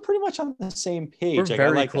 we're pretty much on the same page. We're Like, I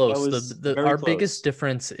very like that. That close. was very Our close. biggest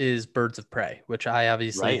difference is Birds of Prey, which I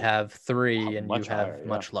obviously Right. have 3 and you Much have higher, yeah.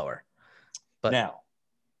 much lower. But Now,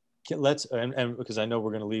 let's and because I know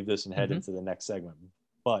we're going to leave this and head into the next segment.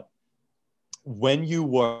 But when you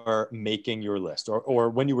were making your list, or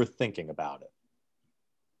when you were thinking about it,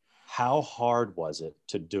 how hard was it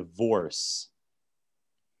to divorce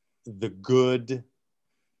the good,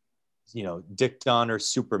 Dick Donner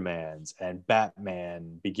Supermans and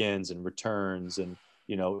Batman Begins and Returns, and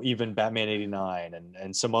even Batman '89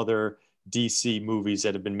 and some other DC movies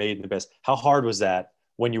that have been made in the past? How hard was that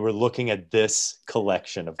when you were looking at this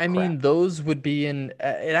collection of I crap? mean, those would be in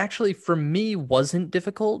it actually for me wasn't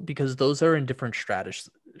difficult because those are in different stratospheres.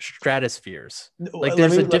 Like Let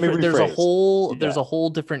there's me a different rephrase. there's a whole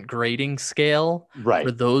different grading scale Right.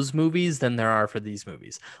 for those movies than there are for these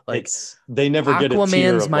movies. Like they never get a tier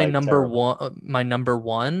Aquaman's of my like number terrible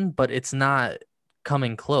one, but it's not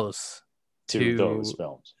coming close to those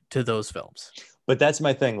films. to those films. But that's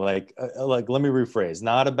my thing. Like let me rephrase.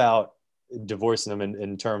 Not about divorcing them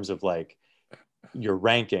in terms of like your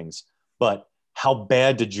rankings, but how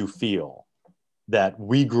bad did you feel that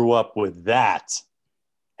we grew up with that,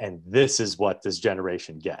 and this is what this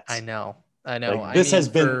generation gets? I know. Like, this has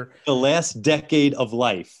been the last decade of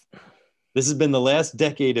life. This has been the last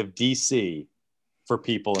decade of DC for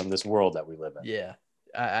people in this world that we live in. Yeah.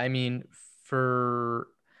 I mean,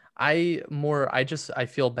 I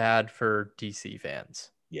feel bad for DC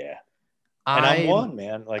fans. Yeah. And I'm one,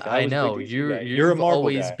 man. Like I know a DC guy. you've a Marvel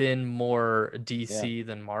always guy. been more DC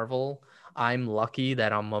than Marvel. I'm lucky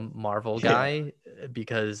that I'm a Marvel guy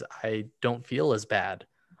because I don't feel as bad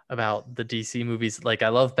about the DC movies. Like I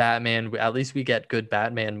love Batman. At least we get good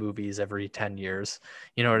Batman movies every 10 years.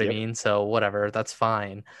 You know what I mean? So whatever, that's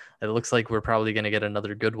fine. It looks like we're probably going to get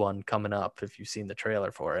another good one coming up if you've seen the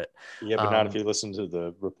trailer for it. Yeah, but not if you listen to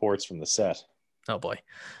the reports from the set. Oh boy.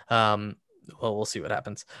 Well, we'll see what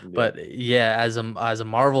happens. Yeah. But yeah, as a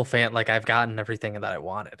Marvel fan, like I've gotten everything that I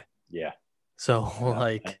wanted. Yeah. So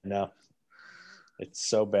like no. It's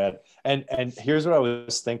so bad. And here's what I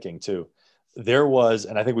was thinking too. There was,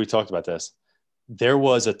 and I think we talked about this, there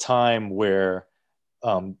was a time where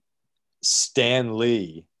Stan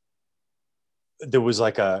Lee, there was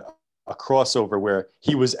like a crossover where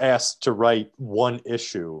he was asked to write one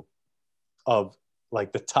issue of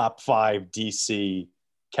like the top 5 DC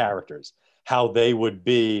characters, how they would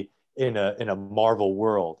be in a Marvel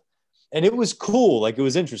world. And it was cool. Like it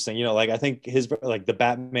was interesting, like I think like the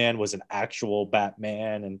Batman was an actual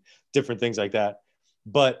Batman and different things like that.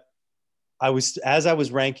 But as I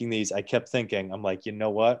was ranking these, I kept thinking, I'm like, you know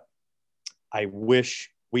what? I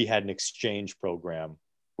wish we had an exchange program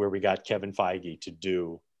where we got Kevin Feige to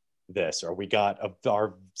do this, or we got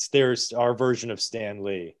our version of Stan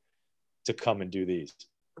Lee to come and do these.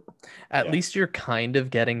 At Yeah. least you're kind of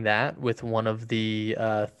getting that with one of the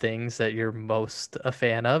things that you're most a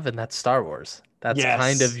fan of, and that's Star Wars. That's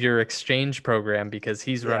kind of Yes. your exchange program because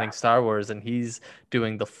he's running Yeah. Star Wars and he's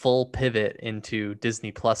doing the full pivot into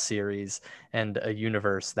Disney Plus series and a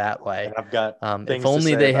universe that way. And I've got If things to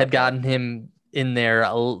only say they had about that. gotten him in there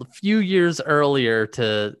few years earlier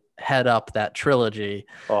to head up that trilogy.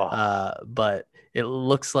 Oh, But it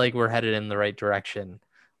looks like we're headed in the right direction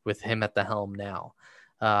with him at the helm now.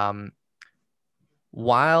 Um,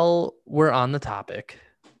 while we're on the topic,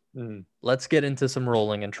 mm. let's get into some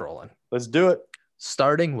rolling and trolling. Let's do it.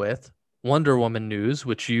 Starting with Wonder Woman news,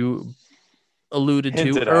 which you alluded to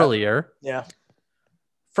Hinted at. earlier. Yeah.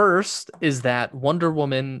 First is that Wonder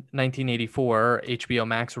Woman 1984, HBO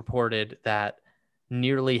Max reported that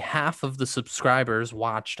nearly half of the subscribers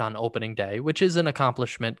watched on opening day, which is an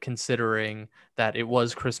accomplishment considering that it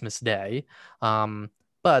was Christmas Day.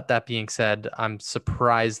 But that being said, I'm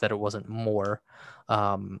surprised that it wasn't more,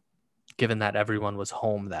 given that everyone was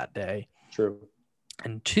home that day. True.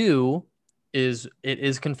 And two is it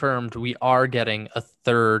is confirmed we are getting a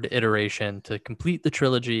third iteration to complete the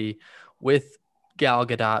trilogy with Gal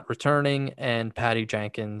Gadot returning and Patty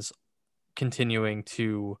Jenkins continuing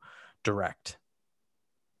to direct.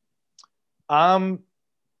 I'm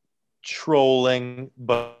trolling,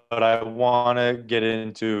 but I want to get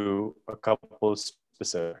into a couple of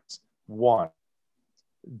specifics. One,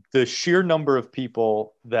 the sheer number of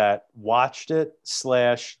people that watched it /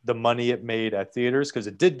 the money it made at theaters, because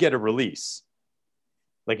it did get a release.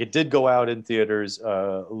 Like it did go out in theaters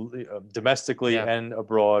domestically and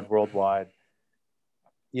abroad, worldwide.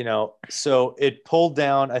 So it pulled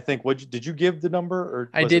down, I think, did you give the number, or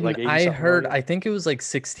I was it didn't. like 80 I something heard. million? I think it was like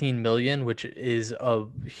 16 million, which is a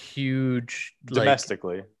huge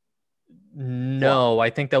Domestically. No, I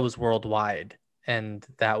think that was worldwide, and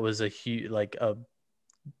that was a huge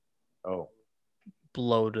a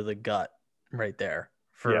blow to the gut right there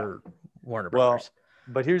for Warner Brothers.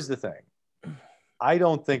 Well, but here's the thing. I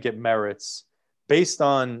don't think it merits based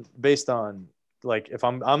on like if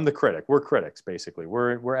I'm the critic. We're critics basically.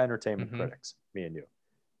 We're entertainment critics, me and you.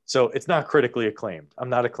 So it's not critically acclaimed. I'm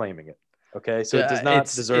not acclaiming it. Okay, so it does not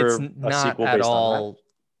deserve a sequel based on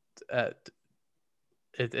that.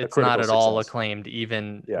 It's not at all acclaimed,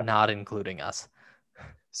 even not including us.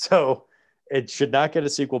 So it should not get a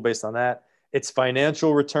sequel based on that. Its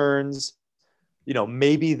financial returns,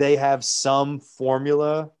 maybe they have some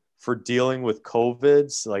formula for dealing with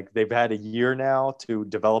COVIDs. Like they've had a year now to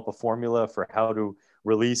develop a formula for how to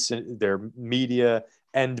release their media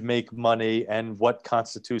and make money and what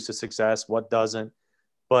constitutes a success, what doesn't.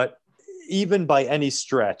 But even by any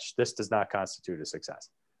stretch, this does not constitute a success.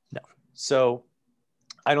 No. So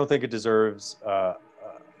I don't think it deserves a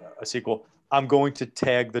sequel. I'm going to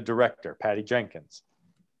tag the director, Patty Jenkins.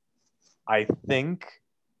 I think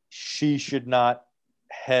she should not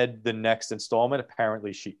head the next installment.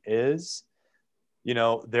 Apparently she is.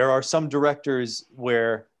 There are some directors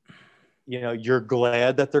where, you're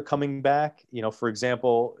glad that they're coming back. For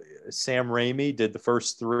example, Sam Raimi did the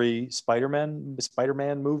first 3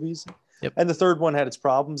 Spider-Man movies. Yep. And the third one had its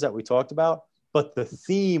problems that we talked about, but the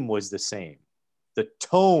theme was the same. The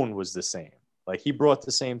tone was the same. Like he brought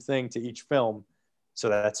the same thing to each film. So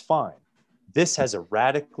that's fine. This has a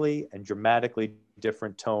radically and dramatically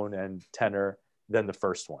different tone and tenor than the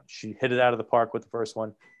first one. She hit it out of the park with the first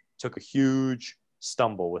one, took a huge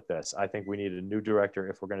stumble with this. I think we need a new director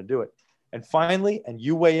if we're going to do it. And finally, and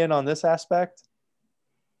you weigh in on this aspect,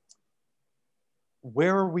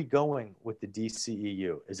 where are we going with the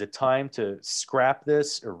DCEU? Is it time to scrap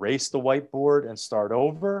this, erase the whiteboard, and start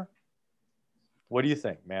over? What do you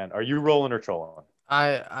think, man? Are you rolling or trolling?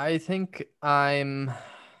 I think I'm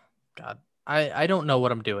God. I don't know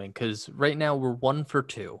what I'm doing because right now we're 1 for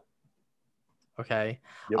 2. Okay.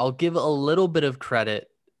 Yep. I'll give a little bit of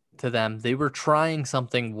credit to them. They were trying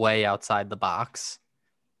something way outside the box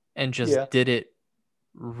and just did it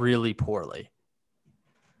really poorly.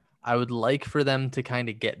 I would like for them to kind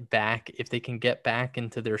of get back, if they can get back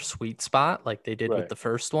into their sweet spot like they did with the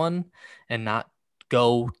first one and not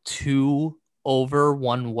go too over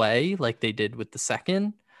one way like they did with the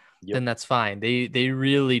second, then that's fine. They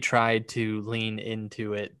really tried to lean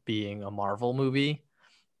into it being a Marvel movie,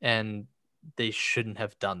 and they shouldn't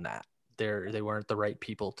have done that. They weren't the right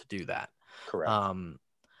people to do that. Correct.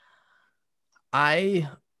 I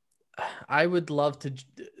would love to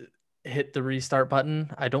hit the restart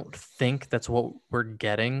button. I don't think that's what we're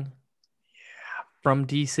getting from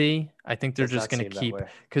DC. I think they're just going to keep,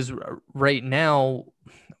 because right now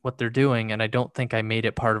what they're doing, and I don't think I made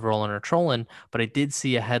it part of Rolling or Trolling, but I did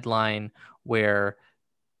see a headline where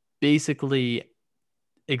basically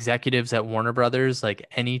executives at Warner Brothers, like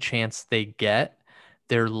any chance they get,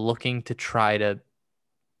 they're looking to try to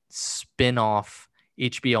spin off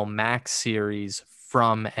HBO Max series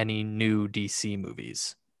from any new DC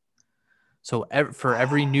movies. So for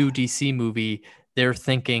every new DC movie, they're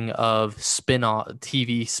thinking of spin-off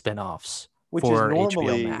TV spin-offs Which is for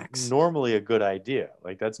HBO Max. normally a good idea.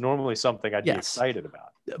 Like that's normally something I'd be Yes. excited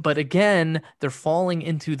about. But again, they're falling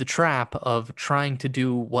into the trap of trying to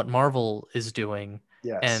do what Marvel is doing.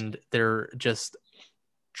 Yes. And they're just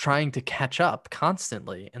trying to catch up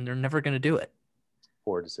constantly, and they're never going to do it.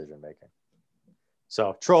 Poor decision making.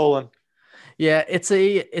 So trolling. Yeah, it's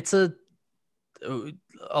a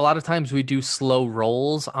lot of times we do slow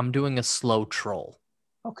rolls. I'm doing a slow troll.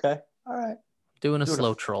 Okay. All right. Doing a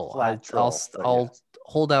slow troll. Troll. I'll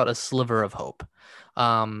hold out a sliver of hope.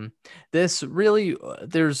 This really,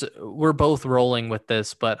 we're both rolling with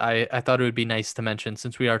this, but I thought it would be nice to mention,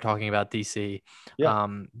 since we are talking about DC,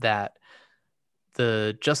 that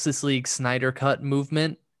the Justice League Snyder Cut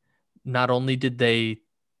movement, not only did they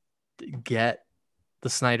get the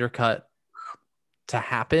Snyder Cut to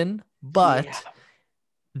happen, but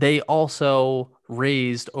they also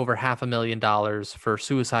raised over $500,000 for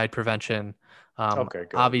suicide prevention. Okay,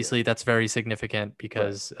 good. Obviously, that's very significant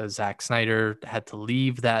because Zack Snyder had to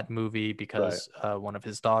leave that movie because one of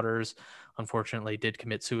his daughters, unfortunately, did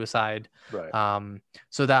commit suicide. Right.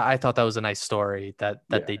 So that I thought that was a nice story that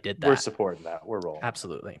they did that. We're supporting that. We're rolling.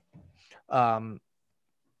 Absolutely.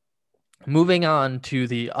 Moving on to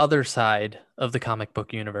the other side of the comic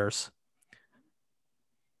book universe,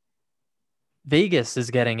 Vegas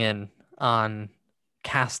is getting in on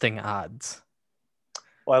casting odds.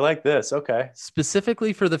 Well, I like this. Okay.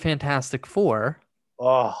 Specifically for the Fantastic Four.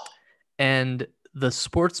 Oh. And the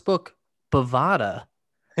sportsbook Bovada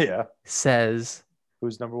says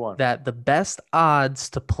who's number one? That the best odds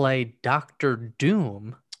to play Dr.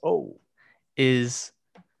 Doom is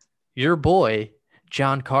your boy,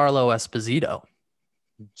 Giancarlo Esposito.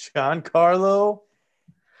 Giancarlo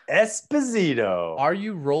Esposito. Are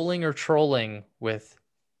you rolling or trolling with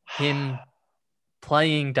him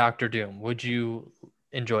playing Dr. Doom? Would you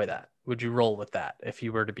enjoy that? Would you roll with that if he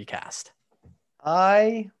were to be cast?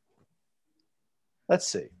 Let's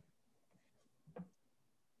see.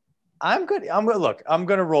 I'm good. I'm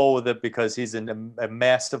going to roll with it because he's a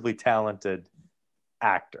massively talented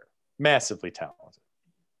actor. Massively talented.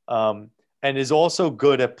 And is also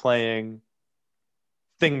good at playing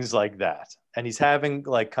things like that. And he's having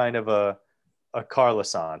like kind of a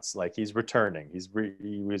Carlosance, like he's returning.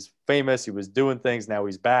 He was famous. He was doing things. Now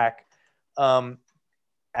he's back.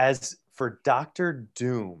 As for Dr.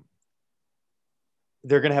 Doom,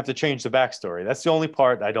 they're going to have to change the backstory. That's the only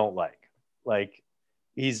part I don't like. Like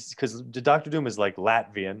because Dr. Doom is like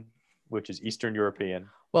Latvian, which is Eastern European.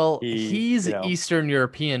 Well, he's Eastern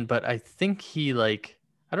European, but I think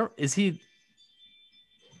is he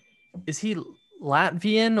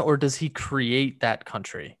Latvian, or does he create that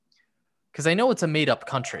country? Because I know it's a made-up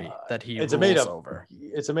country that he rules over.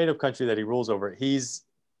 It's a made-up country that he rules over.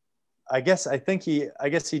 I guess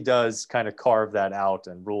he does kind of carve that out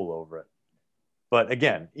and rule over it. But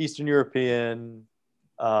again, Eastern European.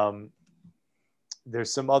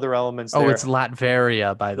 There's some other elements there. Oh, it's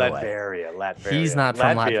Latveria, by the way. Latveria. He's not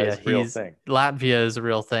from Latvia. Latvia is a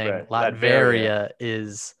real thing. Right. Latveria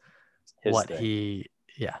is what thing.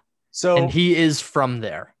 So, and he is from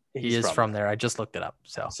there. He is from there. I just looked it up.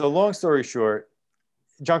 So long story short,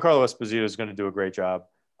 Giancarlo Esposito is going to do a great job.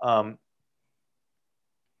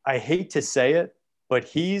 I hate to say it, but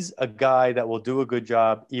he's a guy that will do a good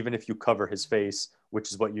job even if you cover his face,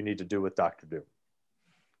 which is what you need to do with Dr. Doom.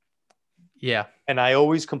 Yeah. And I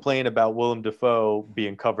always complain about Willem Dafoe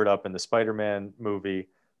being covered up in the Spider-Man movie,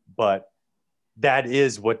 but that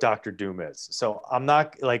is what Dr. Doom is. So I'm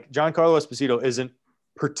not like Giancarlo Esposito isn't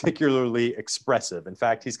particularly expressive. In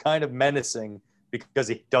fact, he's kind of menacing because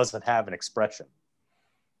he doesn't have an expression.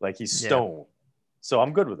 Like he's stone. Yeah. So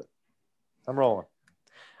I'm good with it. I'm rolling.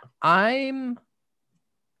 I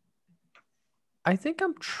think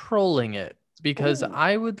I'm trolling it because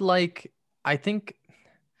I think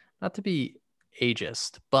not to be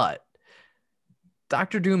ageist, but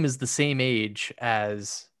Dr. Doom is the same age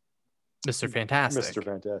as Mr.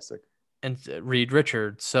 Fantastic. And Reed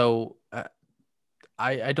Richards. So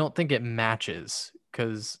I don't think it matches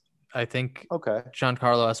because I think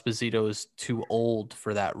Giancarlo Esposito is too old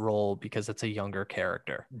for that role because it's a younger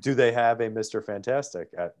character. Do they have a Mr. Fantastic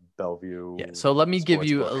at Bellevue? Yeah. So let me give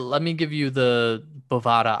you the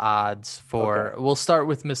Bovada odds for. We'll start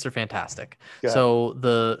with Mr. Fantastic. So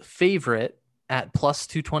the favorite at plus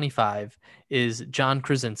 225 is John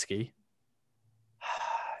Krasinski.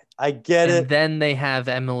 I get And it. then they have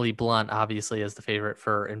Emily Blunt, obviously, as the favorite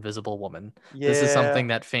for Invisible Woman. This is Yeah, something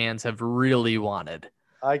that fans have really wanted.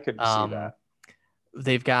 I could see Um, that.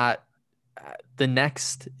 they've got the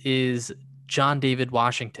next is John David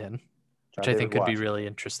Washington, which John I David think could be Washington. really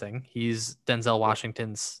interesting. He's Denzel Yeah.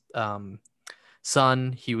 Washington's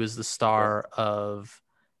son. He was the Okay. star of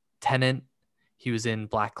Tenet. He was in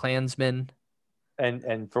Black Klansman,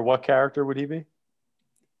 And for what character would he be?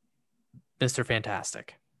 Mr.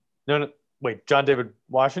 Fantastic. No, no. Wait, John David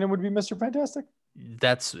Washington would be Mr. Fantastic?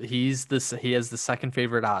 He has the second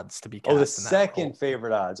favorite odds to be Oh, the cast in that second role.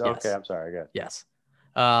 favorite odds. Okay, Yes. I'm sorry. I got it. Yes.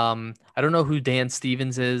 I don't know who Dan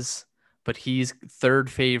Stevens is, but he's third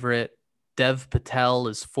favorite. Dev Patel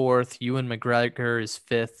is fourth. Ewan McGregor is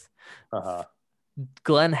fifth. Uh-huh.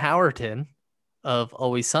 Glenn Howerton of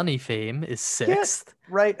Always Sunny fame is Get sixth,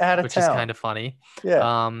 right out of which is town. kind of funny.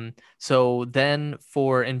 Yeah. So then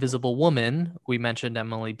for Invisible Woman, we mentioned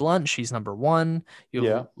Emily Blunt. She's number one. You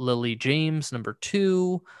Yeah. have Lily James, number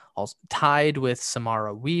two, also tied with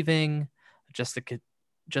Samara Weaving, Jessica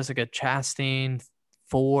Chastain,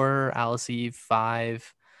 four, Alice Eve,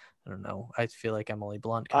 five. I don't know. I feel like Emily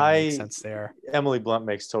Blunt kind of makes I sense there. Emily Blunt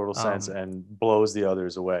makes total sense Um, and blows the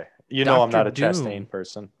others away. You know I'm Doctor not a Chastain Doom.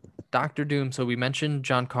 person. Doctor Doom. So we mentioned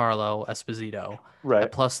Giancarlo Esposito Right.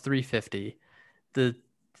 at plus 350. The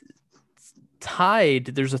tied,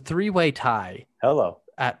 there's a three-way tie Hello.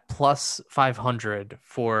 at plus 500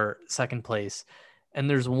 for second place. And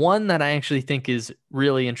there's one that I actually think is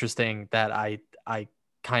really interesting that I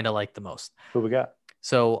kind of like the most. Who we got?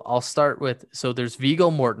 So I'll start with, so there's Viggo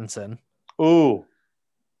Mortensen, Ooh.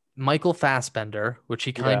 Michael Fassbender, which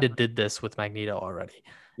he kind Yeah. of did this with Magneto already,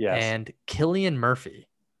 Yes. and Cillian Murphy,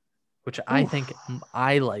 which I think Oof.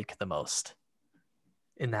 I like the most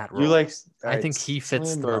in that You role. like I think he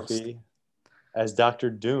fits Cillian the most. Murphy as Doctor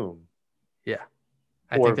Doom, Yeah.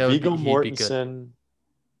 I or think Viggo he'd be good. Mortensen,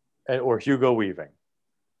 or Hugo Weaving.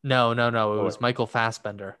 No. It Oh, was Michael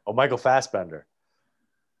Fassbender. oh, Michael Fassbender.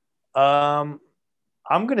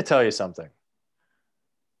 I'm going to tell you something.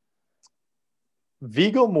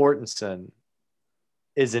 Viggo Mortensen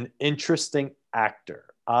is an interesting actor.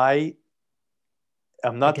 I'm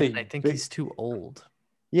not Again, the I think big, he's too old.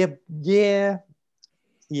 yeah.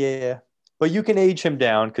 But you can age him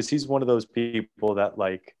down because he's one of those people that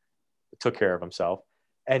like took care of himself,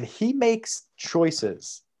 and he makes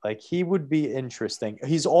choices. Like he would be interesting.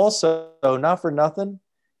 He's also, not for nothing,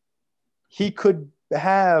 he could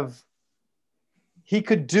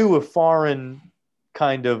do a foreign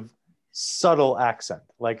kind of subtle accent,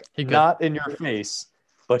 like He could. not in your face,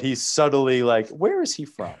 but he's subtly like, where is he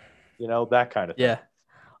from? That kind of thing. Yeah.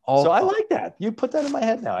 So I like that. You put that in my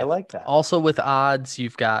head now. I like that. Also with odds,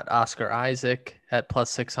 you've got Oscar Isaac at plus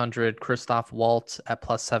 600, Christoph Waltz at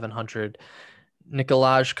plus 700,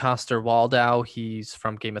 Nikolaj Coster-Waldau, he's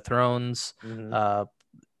from Game of Thrones. Mhm.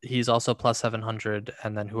 He's also plus 700,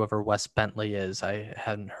 and then whoever Wes Bentley is, I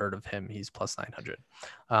hadn't heard of him. He's plus 900.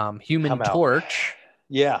 Human Come out. Torch,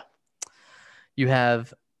 Yeah. you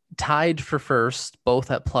have tied for first,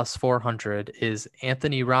 both at plus 400, is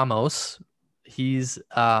Anthony Ramos. He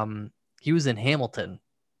was in Hamilton,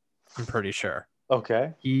 I'm pretty sure.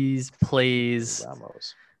 Okay. He's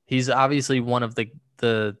Ramos. He's obviously one of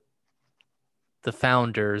the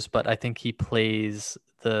founders, but I think he plays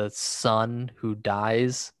the son who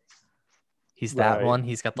dies. He's that Right. one.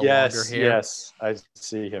 He's got the longer hair. Yes, I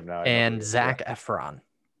see him now. And Zac Efron.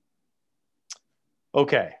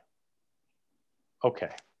 Okay.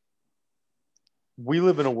 We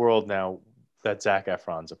live in a world now that Zac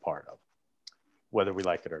Efron's a part of, whether we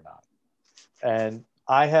like it or not. And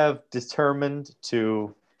I have determined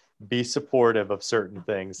to be supportive of certain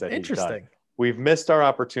things that he's done. We've missed our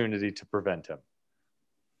opportunity to prevent him.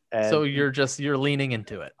 And so you're leaning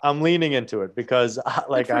into it. I'm leaning into it because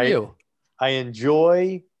I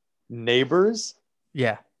enjoy Neighbors.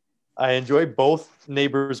 Yeah. I enjoy both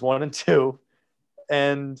Neighbors 1 and 2.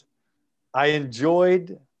 And I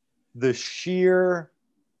enjoyed the sheer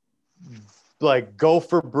like go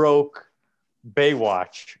for broke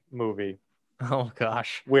Baywatch movie. Oh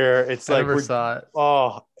gosh. Where it's I like never saw it.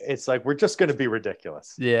 Oh, it's like we're just gonna be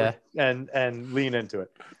ridiculous. Yeah. And lean into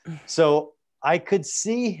it. So I could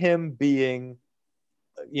see him being,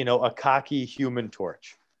 a cocky Human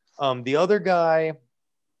Torch. The other guy,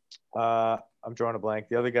 I'm drawing a blank.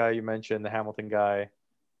 The other guy you mentioned, the Hamilton guy,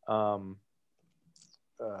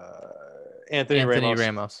 Anthony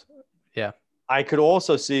Ramos. Yeah. I could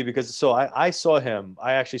also see because I saw him.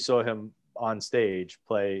 I actually saw him on stage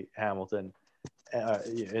play Hamilton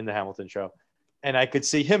in the Hamilton show, and I could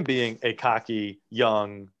see him being a cocky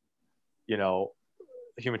young,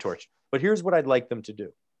 Human Torch. But here's what I'd like them to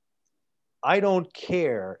do. I don't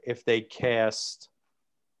care if they cast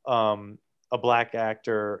a black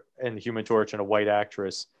actor and the Human Torch and a white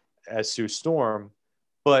actress as Sue Storm,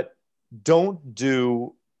 but don't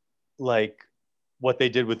do like what they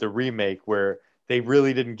did with the remake where they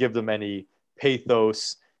really didn't give them any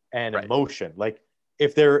pathos and Right. emotion. Like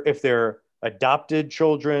if they're adopted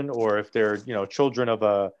children or if they're children of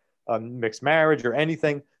a mixed marriage or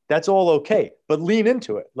anything, that's all okay. But lean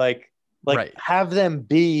into it. Like Right. have there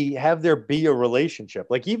be a relationship.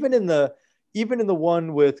 Like even in the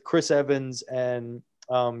one with Chris Evans and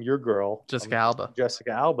your girl Jessica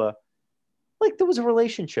Alba, like there was a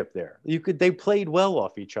relationship there. They played well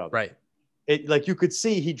off each other. Right. It like you could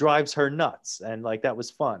see he drives her nuts, and like that was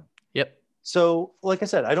fun. Yep. So like I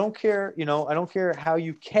said, I don't care. I don't care how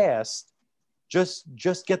you cast. Just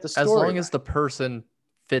get the story. As long as the person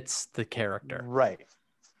fits the character. Right.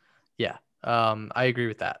 Yeah. I agree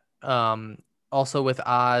with that. Also with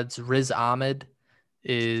odds, Riz Ahmed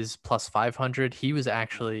is plus 500. He was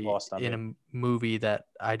actually in a movie that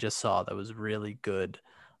I just saw that was really good.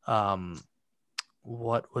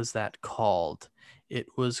 What was that called? It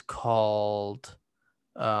was called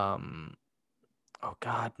oh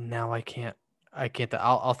God, now I can't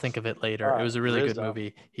I'll think of it later. It was a really good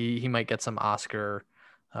movie. He might get some Oscar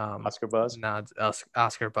buzz. Nods,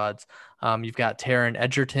 Oscar buds. You've got Taron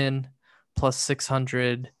Egerton plus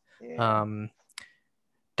 600. Yeah.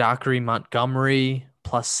 Dockery Montgomery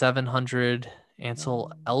plus 700.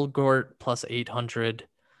 Ansel Elgort plus 800.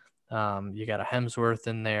 You got a Hemsworth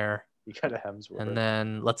in there. You got a Hemsworth. And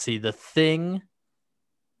then let's see, The Thing.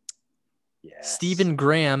 Yes. Stephen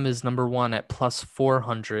Graham is number one at plus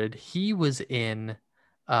 400. He was in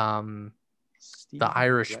The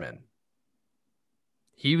Irishman. Graham.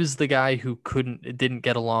 He was the guy who didn't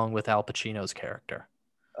get along with Al Pacino's character.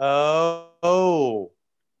 Oh,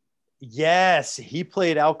 yes. He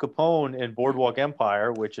played Al Capone in Boardwalk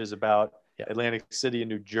Empire, which is about Atlantic City and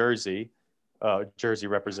New Jersey. Jersey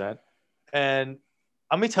represent. And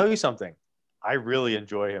let me tell you something. I really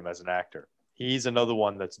enjoy him as an actor. He's another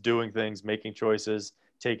one that's doing things, making choices,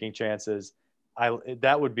 taking chances.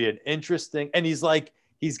 That would be an interesting. And he's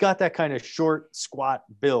got that kind of short, squat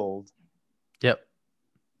build. Yep.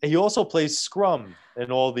 He also plays Scrum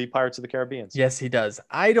in all the Pirates of the Caribbean. Yes, he does.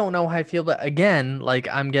 I don't know how I feel, but again, like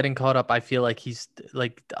I'm getting caught up. I feel like he's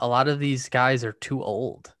like a lot of these guys are too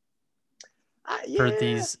old for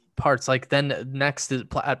these parts. Like then next is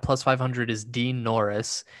at plus 500 is Dean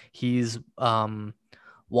Norris. He's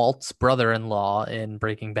Walt's brother-in-law in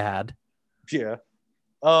Breaking Bad. Yeah.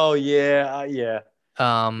 Oh yeah, yeah.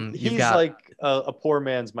 He's like a poor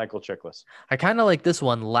man's Michael Chiklis. I kind of like this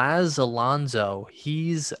one, Laz Alonso.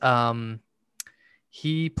 He's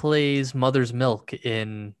he plays Mother's Milk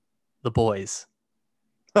in The Boys.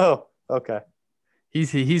 Oh, okay.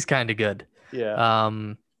 He's kind of good. Yeah.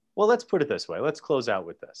 Well, let's put it this way. Let's close out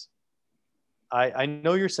with this. I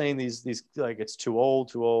know you're saying these like it's too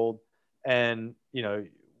old, and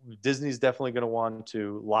Disney's definitely going to want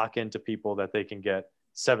to lock into people that they can get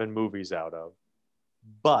 7 movies out of.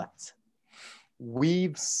 But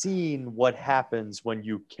we've seen what happens when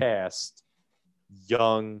you cast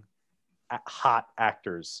young, hot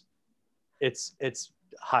actors. It's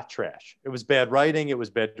hot trash. It was bad writing. It was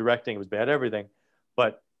bad directing. It was bad everything.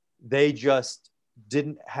 But they just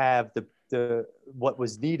didn't have the what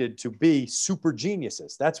was needed to be super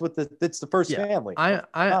geniuses. That's the first family.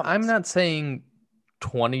 I'm not saying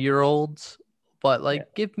 20-year-olds, but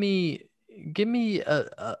like give me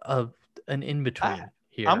an in between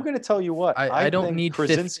here. I'm going to tell you what. I don't need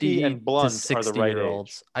Krasinski 50 and Blunt to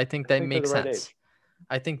 60-year-olds. I think they make sense.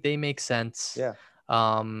 I think they make sense. Yeah.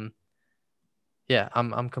 Yeah,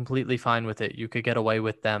 I'm completely fine with it. You could get away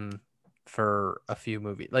with them for a few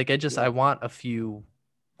movies. Like I want a few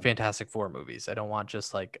Fantastic Four movies. I don't want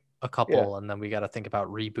just like a couple and then we got to think about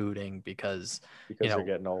rebooting because they're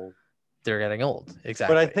getting old. They're getting old.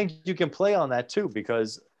 Exactly. But I think you can play on that too,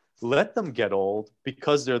 because let them get old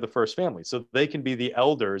because they're the first family. So they can be the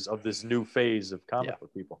elders of this new phase of comic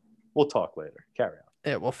book people. We'll talk later. Carry on.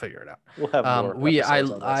 Yeah, we'll figure it out. We'll have more.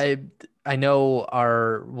 I know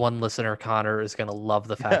our one listener Connor is gonna love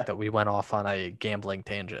the fact that we went off on a gambling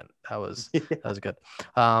tangent. That was good.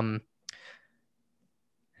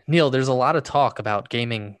 Neil, there's a lot of talk about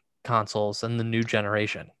gaming consoles and the new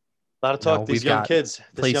generation. A lot of talk. These young kids,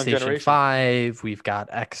 PlayStation 5. We've got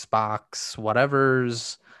Xbox,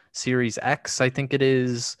 whatever's Series X, I think it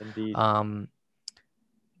is. Indeed.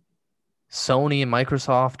 Sony and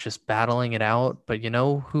Microsoft just battling it out. But you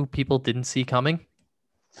know who people didn't see coming?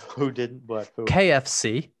 Who didn't? What? Who?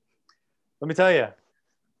 KFC. Let me tell you,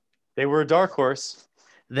 they were a dark horse.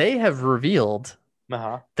 They have revealed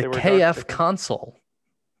The They were dark KF chicken. console.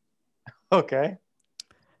 Okay.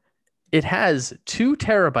 It has 2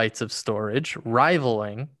 terabytes of storage,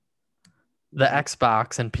 rivaling the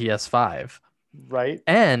Xbox and PS5. Right.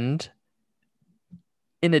 And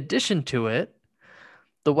in addition to it,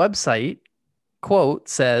 the website quote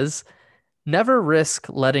says, "Never risk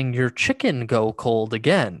letting your chicken go cold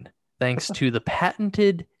again, thanks to the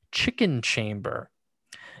patented chicken chamber.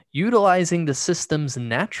 Utilizing the system's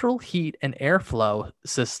natural heat and airflow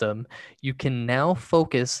system, you can now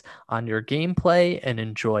focus on your gameplay and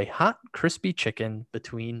enjoy hot, crispy chicken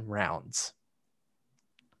between rounds."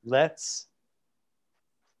 Let's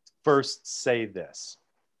first say this.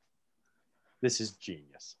 This is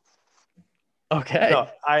genius. Okay. No,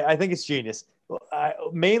 I think it's genius.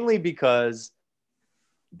 Mainly because,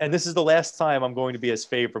 and this is the last time I'm going to be as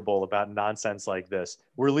favorable about nonsense like this.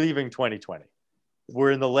 We're leaving 2020.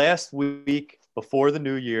 We're in the last week before the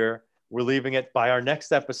new year. We're leaving it. By our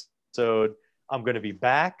next episode, I'm going to be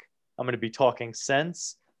back. I'm going to be talking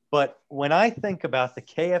sense. But when I think about the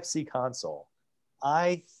KFC console,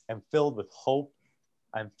 I am filled with hope.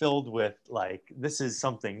 I'm filled with like, this is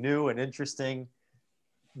something new and interesting.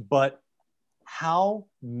 But how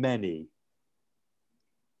many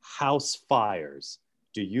house fires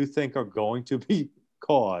do you think are going to be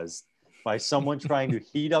caused by someone trying to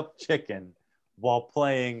heat up chicken while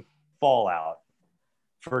playing Fallout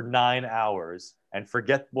for 9 hours and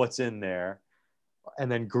forget what's in there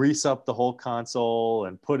and then grease up the whole console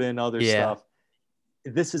and put in other stuff?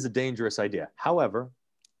 This is a dangerous idea. However,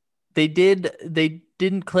 they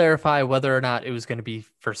didn't clarify whether or not it was going to be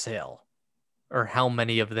for sale or how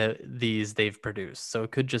many of these they've produced. So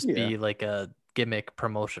it could just be like a gimmick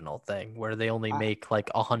promotional thing where they only make like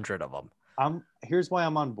 100 of them. Here's why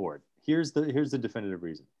I'm on board. Here's the definitive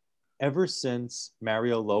reason. Ever since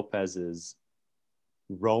Mario Lopez's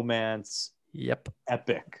romance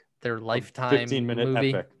epic, their Lifetime 15-minute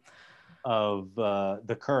movie epic of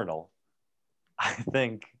the Colonel, I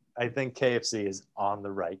think KFC is on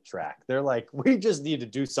the right track. They're like, we just need to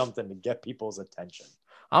do something to get people's attention.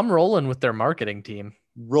 I'm rolling with their marketing team.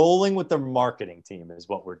 Rolling with their marketing team is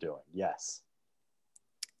what we're doing. Yes.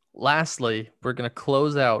 Lastly, we're going to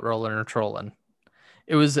close out Rolling or Trolling.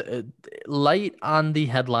 It was light on the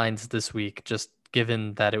headlines this week, just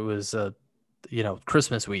given that it was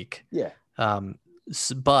Christmas week. Yeah.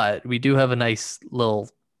 But we do have a nice little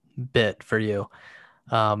bit for you.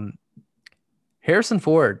 Harrison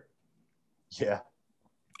Ford. Yeah.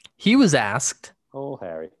 He was asked, "Oh,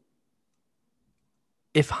 Harry,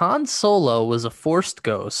 if Han Solo was a forced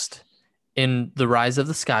ghost in The Rise of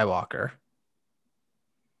the Skywalker,"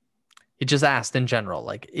 he just asked in general,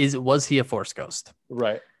 like, was he a force ghost?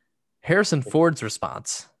 Right. Harrison Ford's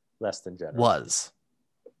response less than generous was,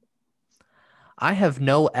 "I have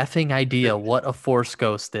no effing idea what a force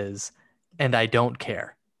ghost is, and I don't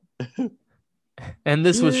care." And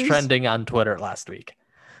this was trending on Twitter last week.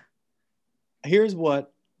 Here's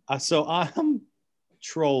what. So I'm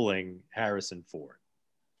trolling Harrison Ford.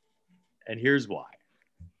 And here's why.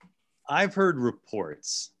 I've heard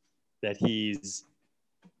reports that he's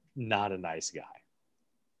not a nice guy.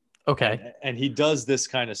 Okay. And he does this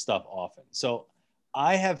kind of stuff often. So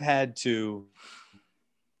I have had to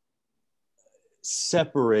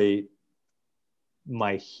separate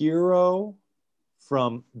my hero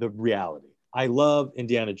from the reality. I love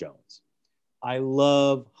Indiana Jones. I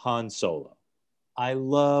love Han Solo. I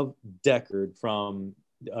love Deckard from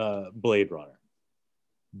Blade Runner.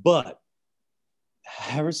 But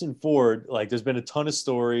Harrison Ford, like, there's been a ton of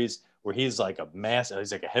stories where he's like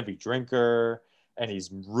he's like a heavy drinker and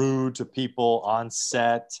he's rude to people on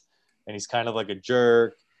set and he's kind of like a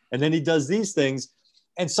jerk. And then he does these things.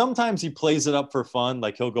 And sometimes he plays it up for fun.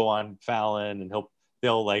 Like, he'll go on Fallon and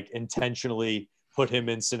they'll like intentionally put him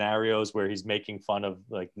in scenarios where he's making fun of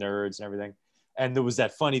like nerds and everything. And there was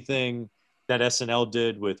that funny thing that SNL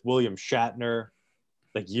did with William Shatner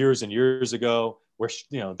like years and years ago, where,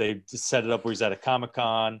 they set it up where he's at a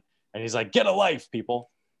Comic-Con and he's like, "Get a life, people."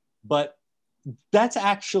 But that's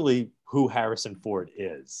actually who Harrison Ford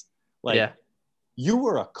is. Like, you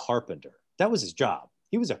were a carpenter. That was his job.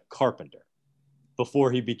 He was a carpenter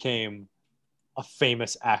before he became a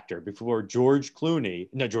famous actor, before George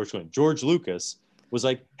Lucas was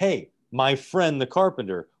like, "Hey, my friend, the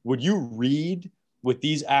carpenter, would you read with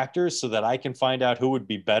these actors so that I can find out who would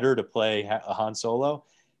be better to play Han Solo?"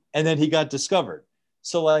 And then he got discovered.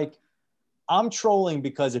 So, like, I'm trolling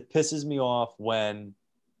because it pisses me off when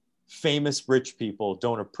famous rich people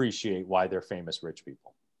don't appreciate why they're famous rich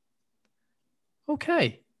people.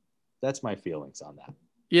 Okay. That's my feelings on that.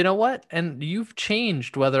 You know what? And you've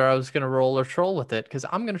changed whether I was going to roll or troll with it because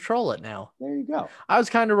I'm going to troll it now. There you go. I was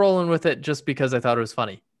kind of rolling with it just because I thought it was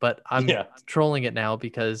funny, but I'm Yeah. trolling it now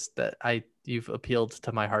because you've appealed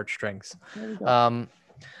to my heartstrings. There you go.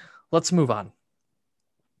 Let's move on.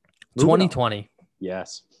 Moving on. 2020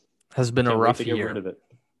 Yes. has been a Can't wait rough to get year. rid of it.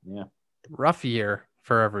 Yeah. Rough year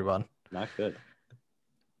for everyone. Not good.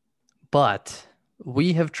 But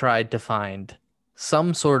we have tried to find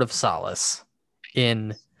some sort of solace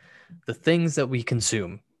in the things that we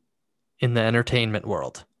consume in the entertainment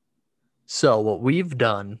world. So what we've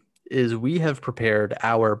done is we have prepared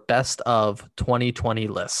our best of 2020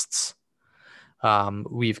 lists.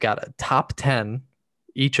 We've got a top 10.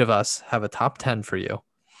 Each of us have a top 10 for you.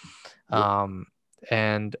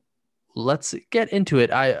 And let's get into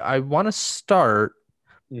it. I want to start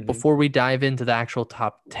before we dive into the actual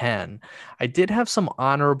top 10. I did have some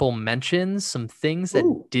honorable mentions, some things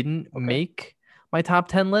that didn't make my top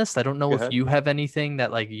 10 list. I don't know if you have anything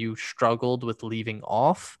that like you struggled with leaving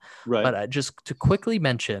off, but just to quickly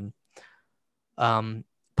mention,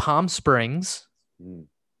 Palm Springs,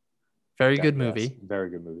 very good movie. Very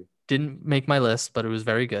good movie. Didn't make my list, but it was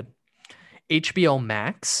very good. HBO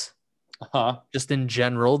Max, just in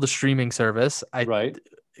general, the streaming service.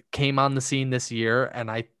 Came on the scene this year, and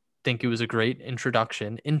I think it was a great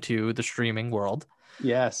introduction into the streaming world.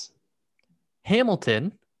 Yes.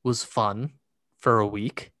 Hamilton was fun for a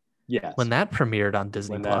week. Yes. When that premiered on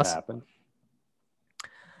Disney Plus. That happened.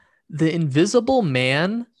 The Invisible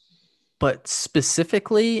Man, but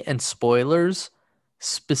specifically, and spoilers,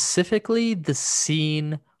 specifically the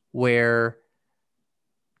scene where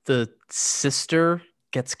the sister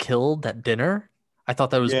gets killed at dinner. I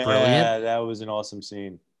thought that was brilliant. Yeah, that was an awesome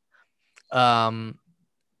scene.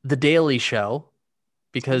 The Daily Show,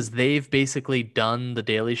 because they've basically done The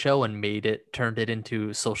Daily Show and turned it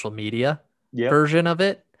into social media version of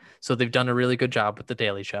it. So they've done a really good job with The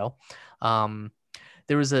Daily Show.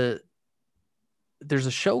 There's a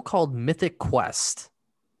show called Mythic Quest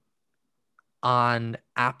on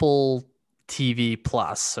Apple TV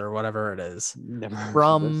Plus or whatever it is.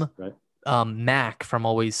 From Mac from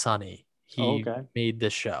Always Sunny. He made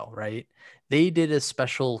this show, right? They did a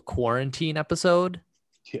special quarantine episode.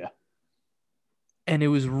 Yeah. And it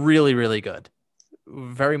was really, really good.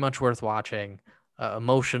 Very much worth watching.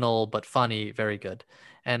 Emotional, but funny. Very good.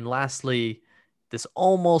 And lastly, this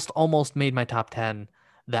almost made my top 10.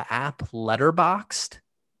 The app Letterboxd,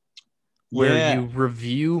 where you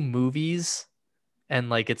review movies and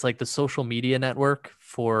like it's like the social media network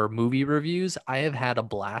for movie reviews. I have had a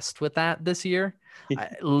blast with that this year.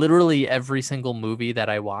 Literally every single movie that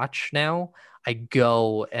I watch now, I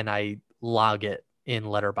go and I log it in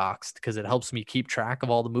Letterboxd because it helps me keep track of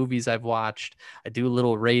all the movies I've watched. I do a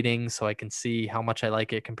little rating so I can see how much I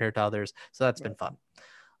like it compared to others. So that's been fun.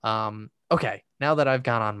 Okay, now that I've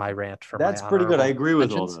gone on my rant for that's pretty good. I agree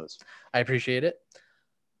with all those. I appreciate it.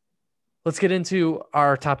 Let's get into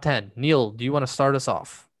our top 10. Neil, do you want to start us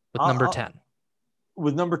off with number 10?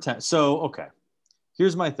 With number 10. So, okay.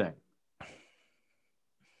 Here's my thing.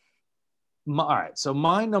 All right. So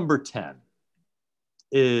my number 10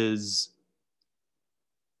 is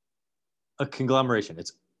a conglomeration.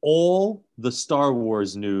 It's all the Star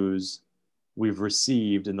Wars news we've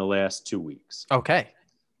received in the last 2 weeks. Okay.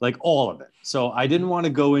 Like all of it. So I didn't want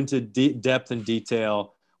to go into depth and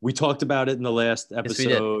detail. We talked about it in the last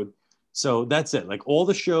episode. Yes, so that's it. Like all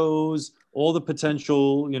the shows, all the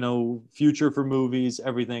potential, future for movies,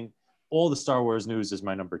 everything. All the Star Wars news is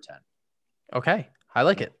my number 10. Okay. I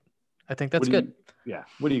like it. I think that's good.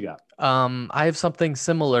 What do you got? I have something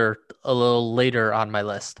similar a little later on my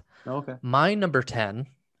list. Okay. My number 10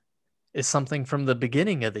 is something from the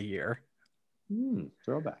beginning of the year.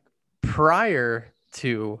 Throwback. Prior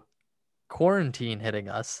to quarantine hitting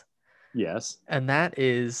us. Yes. And that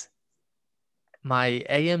is my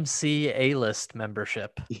AMC A-list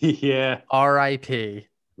membership. Yeah. RIP.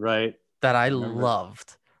 Right. That I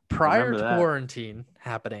loved. Prior to quarantine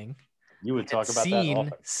happening. You would talk about that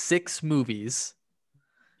often. 6 movies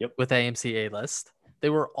with AMC A-list. They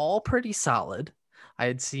were all pretty solid. I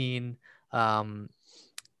had seen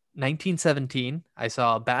 1917. I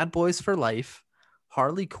saw Bad Boys for Life,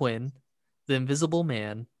 Harley Quinn, The Invisible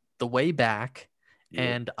Man, The Way Back,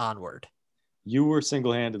 and Onward. You were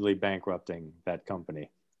single-handedly bankrupting that company.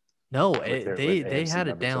 No, they had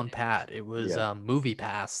it down pat. It was Movie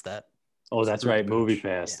Pass that. Oh, that's right, Movie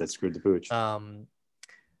Pass that screwed the pooch.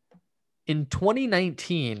 In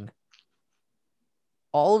 2019,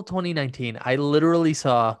 all of 2019, I literally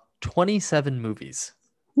saw 27 movies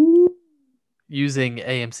using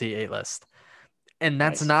AMC A-list. And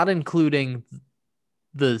that's not including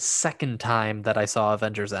the second time that I saw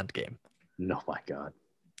Avengers Endgame. No, my God.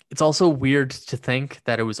 It's also weird to think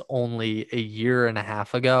that it was only a year and a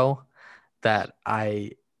half ago that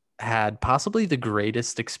I had possibly the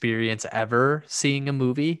greatest experience ever seeing a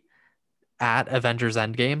movie at Avengers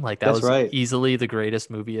Endgame. Like that That's was right. easily the greatest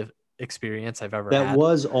experience I've ever That had.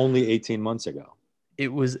 was only 18 months ago.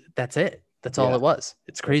 That's it. That's all Yeah, it was.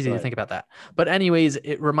 It's that's crazy to right. think about that. But anyways,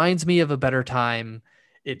 it reminds me of a better time.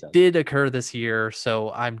 It It does. did occur this year,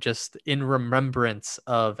 so I'm just in remembrance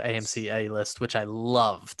of AMC A List, which I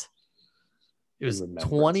loved. It In was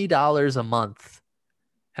remembrance. $20 a month,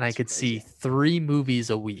 and I That's could see crazy. 3 movies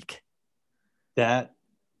a week. That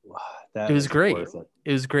It that was was great. worth it.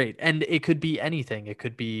 It was great. And it could be anything. It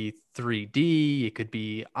could be 3D, it could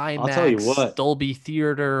be I'll tell you IMAX, what, Dolby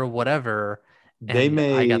Theater, whatever. they And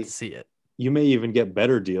I got may to see it. you may even get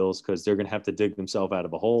better deals because they're going to have to dig themselves out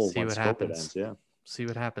of a hole See what once COVID happens. ends. Yeah. See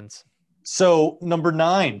what happens. So number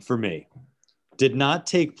 9 for me did not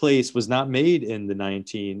take place, was not made in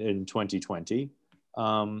 2020,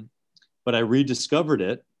 but I rediscovered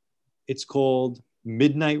it. It's called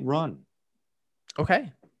Midnight Run,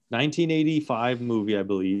 Okay. 1985 movie, I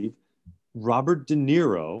believe. Robert De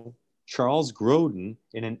Niro, Charles Grodin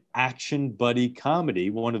in an action buddy comedy,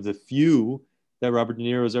 one of the few that Robert De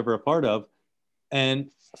Niro is ever a part of,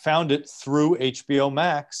 and found it through HBO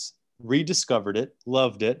Max, rediscovered it,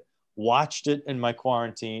 loved it, watched it in my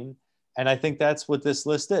quarantine. And I think that's what this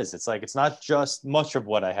list is. It's like, it's not just much of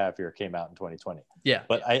what I have here came out in 2020. Yeah.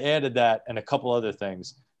 But I added that and a couple other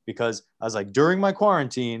things because I was like, during my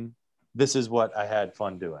quarantine, this is what I had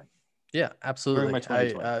fun doing. Yeah, absolutely. During my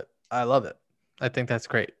 2020. I love it. I think that's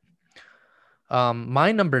great.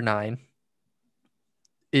 My number 9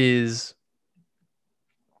 is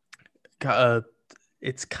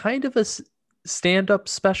it's kind of a stand-up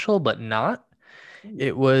special, but not.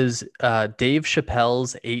 It was Dave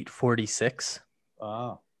Chappelle's 846.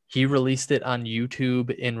 Ah, He released it on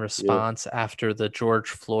YouTube in yeah. response after the George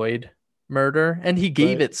Floyd murder, and he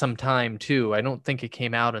gave Right. it some time too. I don't think it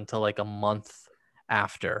came out until like a month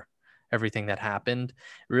after everything that happened. It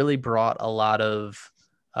really brought a lot of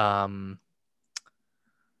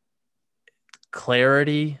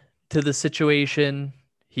clarity to the situation.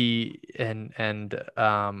 I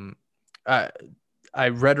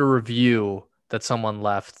read a review that someone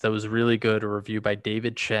left that was really good, a review by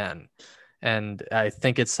David Chen, and I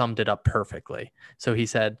think it summed it up perfectly. So he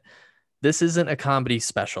said, "This isn't a comedy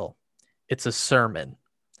special. It's a sermon.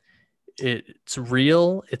 It's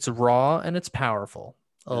real, it's raw, and it's powerful."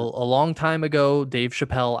 A Yeah. long time ago, Dave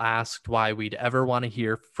Chappelle asked why we'd ever want to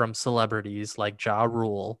hear from celebrities like Ja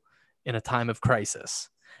Rule in a time of crisis.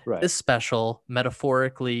 Right. This special,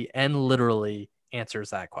 metaphorically and literally,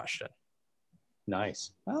 answers that question.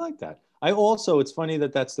 Nice. I like that. I also, it's funny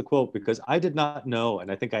that that's the quote because I did not know,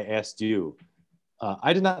 and I think I asked you,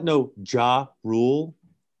 I did not know Ja Rule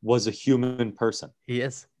was a human person. He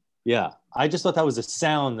is. Yeah. I just thought that was a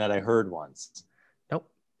sound that I heard once. Nope.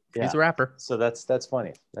 Yeah. He's a rapper. So that's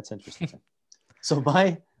funny. That's interesting. So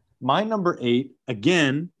my number 8,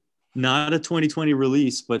 again, not a 2020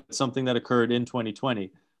 release, but something that occurred in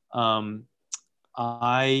 2020.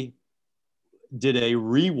 I did a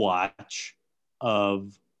rewatch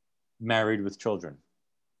of Married with Children.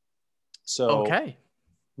 So Okay.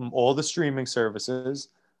 all the streaming services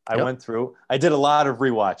I Yep. went through. I did a lot of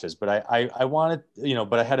rewatches, but I wanted,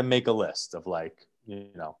 but I had to make a list of like,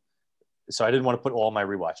 so I didn't want to put all my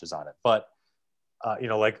rewatches on it. But,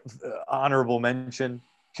 honorable mention,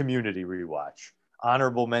 Community rewatch.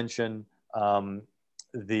 Honorable mention, I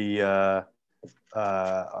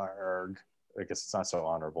guess it's not so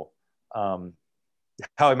honorable. How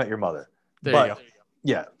I Met Your Mother. There But you go.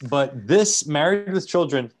 yeah, but this Married with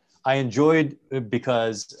Children, I enjoyed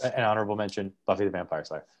because an honorable mention, Buffy the Vampire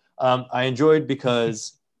Slayer. I enjoyed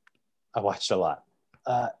because I watched a lot.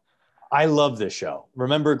 I love this show.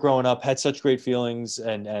 Remember growing up, had such great feelings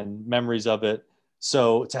and memories of it.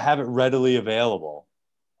 So to have it readily available,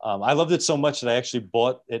 I loved it so much that I actually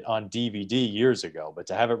bought it on DVD years ago. But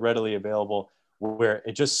to have it readily available, where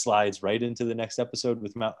it just slides right into the next episode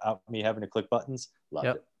without me having to click buttons, loved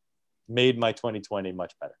it. Made my 2020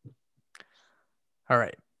 much better. All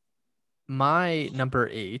right. My number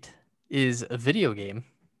 8 is a video game.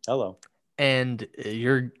 Hello. And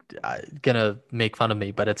you're going to make fun of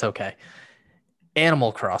me, but it's okay.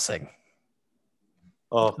 Animal Crossing.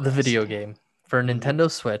 Oh, the video game for Nintendo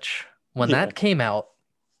Switch. When that came out,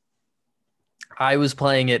 I was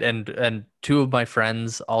playing it, and 2 of my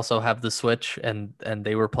friends also have the Switch, and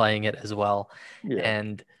they were playing it as well. Yeah.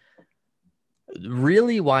 And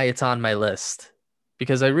really why it's on my list,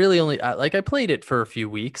 because I really only I played it for a few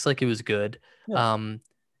weeks, like it was good, Yeah.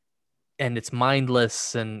 And it's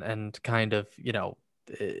mindless and kind of,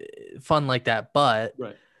 fun like that. But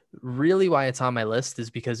Right. really why it's on my list is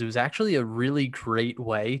because it was actually a really great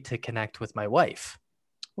way to connect with my wife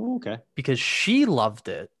Oh, okay. because she loved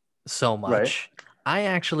it so Right. much. I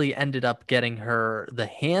actually ended up getting her the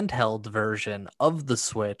handheld version of the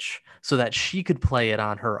Switch so that she could play it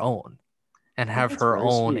on her own and Oh, have that's her very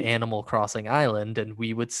own sweet. Animal Crossing island, and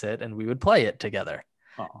we would sit and we would play it together,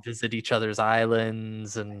 Oh, visit each other's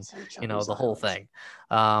islands, and each other's the whole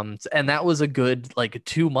islands. thing. And that was a good like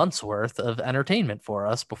 2 months worth of entertainment for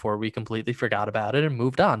us before we completely forgot about it and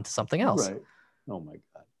moved on to something else. Right. Oh my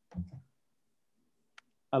God.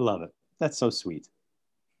 I love it. That's so sweet.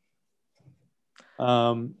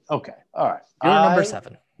 Okay. All right. Your number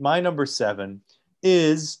 7. My number 7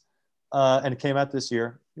 is, and it came out this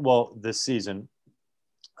year. Well, this season,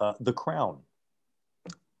 The Crown.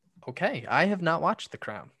 Okay, I have not watched The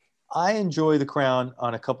Crown. I enjoy The Crown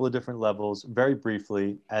on a couple of different levels. Very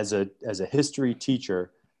briefly, as a history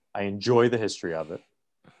teacher, I enjoy the history of it.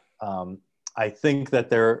 I think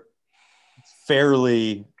that they're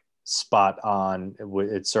fairly spot on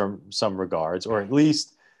in some regards, or at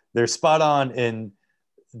least they're spot on in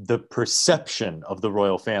the perception of the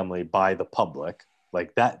royal family by the public.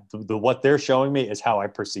 Like that, what they're showing me is how I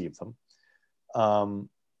perceive them.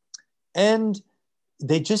 And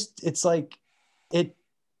they just, it's like it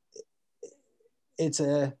it's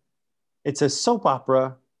a soap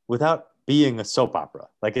opera without being a soap opera.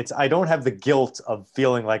 Like I don't have the guilt of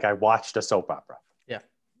feeling like I watched a soap opera. Yeah,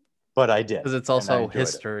 But I did. because it's And I also enjoyed it.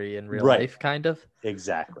 history in real Right. life, kind of,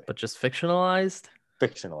 Exactly. but just fictionalized.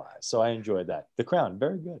 Fictionalized. So I enjoyed that. The Crown,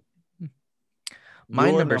 very good. My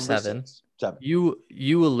Your number 7, 6. 7.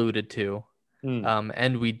 you alluded to,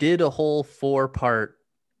 and we did a whole 4-part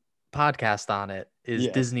podcast on it, is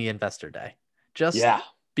Yes. Disney Investor Day. Just Yeah.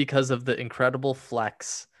 because of the incredible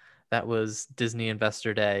flex that was Disney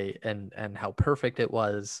Investor Day and how perfect it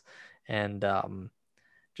was, and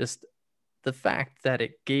just the fact that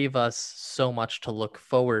it gave us so much to look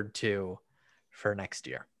forward to for next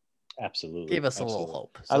year. Absolutely. Gave us Absolutely. a little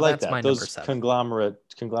hope. So I like that's that. my Those number 7.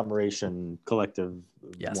 conglomeration collective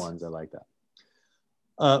Yes. ones. I like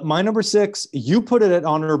that. My number 6, you put it at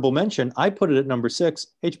honorable mention. I put it at number 6,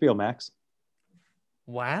 HBO Max.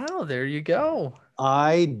 Wow, there you go.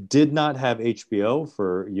 I did not have HBO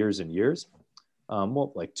for years and years.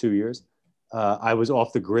 Well, like 2 years. I was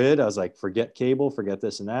off the grid. I was like, forget cable, forget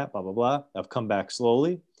this and that, blah, blah, blah. I've come back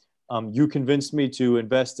slowly. You convinced me to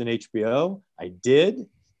invest in HBO. I did.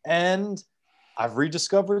 And I've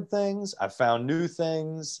rediscovered things. I've found new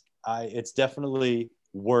things. It's definitely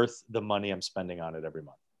worth the money I'm spending on it every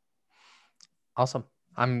month. Awesome.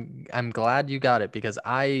 I'm glad you got it because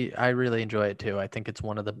I really enjoy it too. I think it's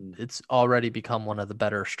it's already become one of the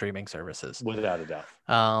better streaming services. Without a doubt.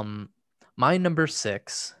 My number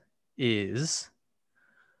 6 is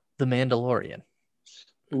The Mandalorian.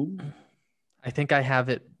 Ooh. I think I have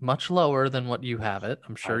it much lower than what you have it.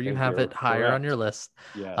 I'm sure you have it higher on your list.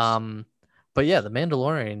 Yes. But yeah, The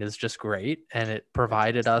Mandalorian is just great, and it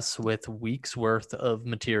provided us with weeks worth of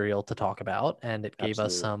material to talk about, and it gave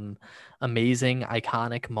us some amazing,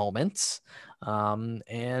 iconic moments.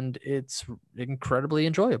 And it's incredibly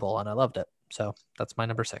enjoyable, and I loved it. So that's my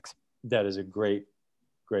number 6. That is a great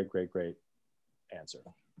answer.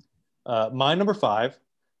 My number 5,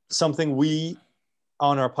 something we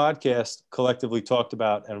on our podcast collectively talked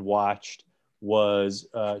about and watched, was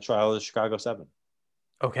Trial of the Chicago 7.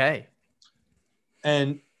 Okay.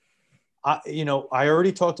 And I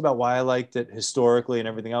already talked about why I liked it historically and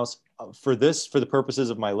everything else. For the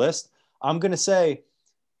purposes of my list, I'm going to say,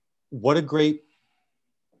 what a great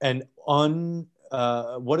and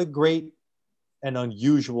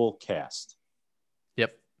unusual cast.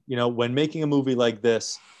 Yep. When making a movie like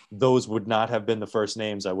this, those would not have been the first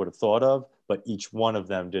names I would have thought of, but each one of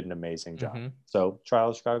them did an amazing job. Mm-hmm. So Trial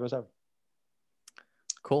of Chicago 7.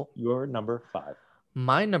 Cool. Your number 5.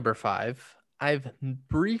 My number 5, I've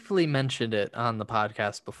briefly mentioned it on the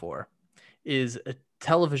podcast before, is a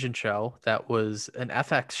television show that was an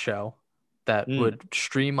FX show that would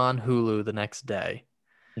stream on Hulu the next day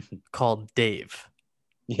called Dave.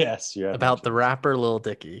 Yes. Yeah. About the rapper Lil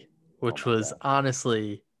Dicky, which was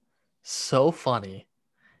honestly so funny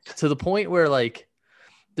to the point where like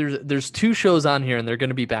there's 2 shows on here and they're going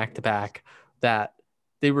to be back to back that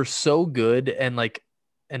they were so good and like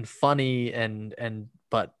and funny and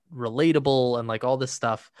but relatable and like all this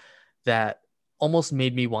stuff that almost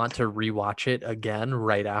made me want to rewatch it again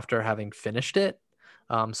right after having finished it.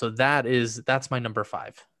 So that's my number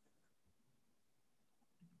 5.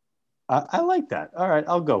 I like that. All right,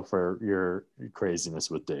 I'll go for your craziness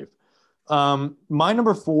with Dave. My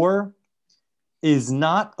number 4 is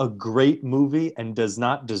not a great movie and does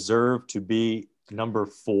not deserve to be number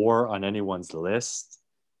 4 on anyone's list,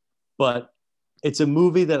 but it's a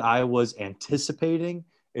movie that I was anticipating.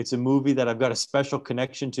 It's a movie that I've got a special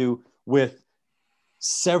connection to with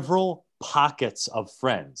several pockets of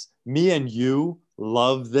friends. Me and you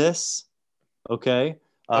love this. Okay.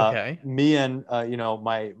 Okay. Me and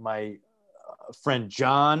my friend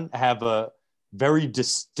John have a very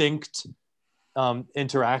distinct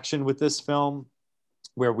interaction with this film,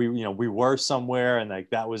 where we were somewhere and like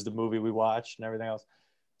that was the movie we watched and everything else.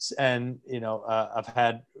 And I've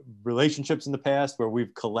had relationships in the past where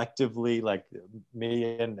we've collectively, like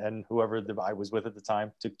me and whoever I was with at the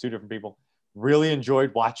time, two different people, really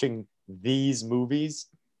enjoyed watching these movies.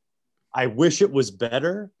 I wish it was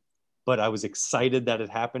better, but I was excited that it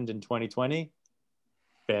happened in 2020.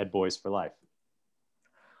 Bad Boys for Life.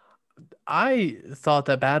 I thought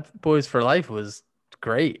that Bad Boys for Life was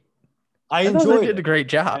great. I thought enjoyed they did it. a great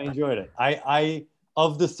job. I enjoyed it. I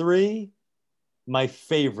of the 3, my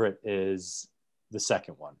favorite is the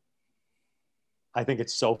second one. I think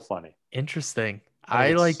it's so funny. Interesting.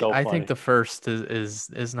 I I think the first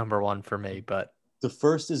is number 1 for me, but the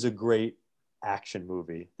first is a great action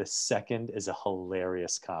movie. The second is a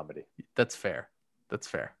hilarious comedy. that's fair. That's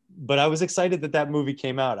fair. But I was excited that movie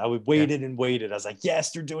came out. I waited and waited. I was like,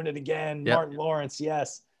 yes, they're doing it again. Yep. Martin Lawrence,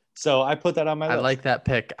 yes. So I put that on my list. I like that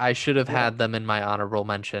pick. I should have had them in my honorable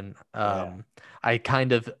mention. I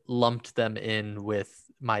kind of lumped them in with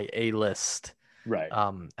my A list. Right.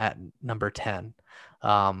 At number 10.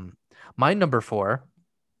 My number 4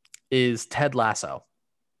 is Ted Lasso.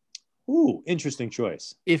 Ooh, interesting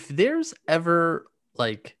choice. If there's ever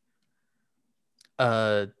like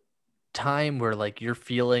a time where like you're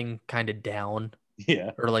feeling kind of down,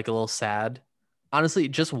 or like a little sad, honestly,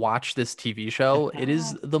 just watch this TV show. It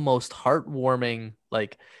is the most heartwarming.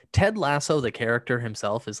 Like Ted Lasso, the character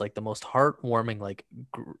himself, is like the most heartwarming, like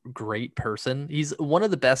great person. He's one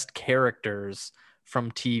of the best characters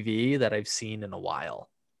from TV that I've seen in a while,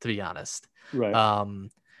 to be honest. Right.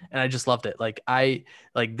 And I just loved it. Like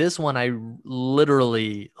this one, I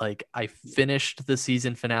literally I finished the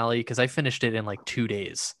season finale because I finished it in like 2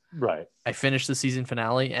 days. Right. I finished the season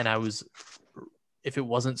finale and if it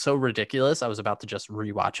wasn't so ridiculous, I was about to just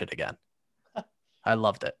rewatch it again. I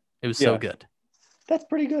loved it. It was so good. That's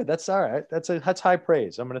pretty good. That's all right. That's high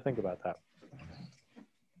praise. I'm going to think about that.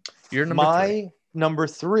 Your number 3. Number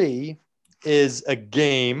 3 is a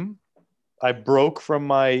game I broke from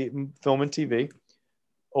my film and TV.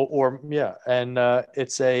 And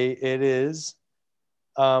it is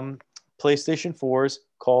PlayStation 4's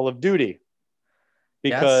Call of Duty,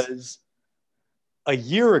 because a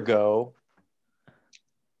year ago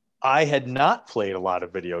I had not played a lot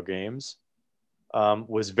of video games,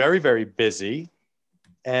 was very, very busy,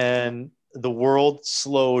 and the world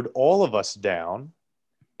slowed all of us down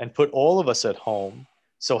and put all of us at home.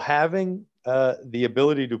 So having the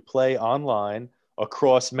ability to play online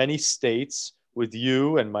across many states with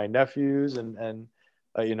you and my nephews and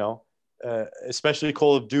especially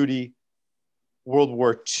Call of Duty World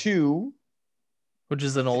War II, which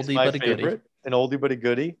is an oldie but a goodie. An oldie but a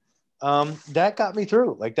goodie. That got me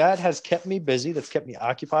through. Like, that has kept me busy. That's kept me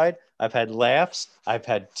occupied. I've had laughs. I've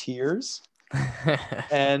had tears.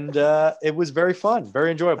 And it was very fun,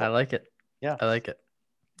 very enjoyable. I like it. Yeah. I like it.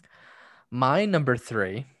 My number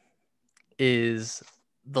 3 is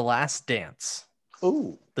The Last Dance.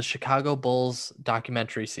 Ooh. The Chicago Bulls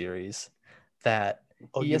documentary series that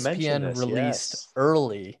ESPN released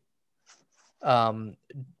early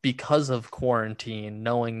because of quarantine,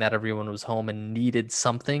 knowing that everyone was home and needed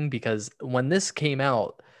something, because when this came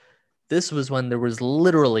out, this was when there was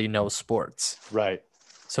literally no sports. Right.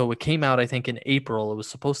 So it came out, I think, in April. It was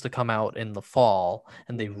supposed to come out in the fall,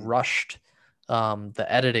 and they rushed the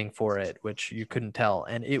editing for it, which you couldn't tell.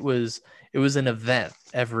 And it was an event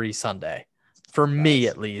every Sunday. For me,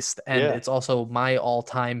 at least. And it's also my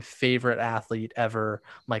all-time favorite athlete ever,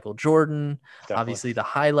 Michael Jordan. Definitely. Obviously, the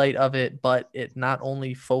highlight of it, but it not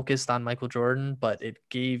only focused on Michael Jordan, but it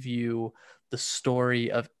gave you the story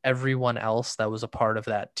of everyone else that was a part of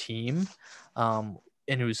that team. And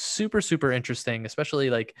it was super, super interesting, especially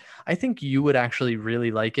I think you would actually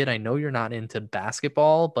really like it. I know you're not into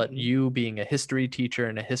basketball, but you being a history teacher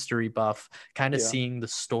and a history buff, kind of seeing the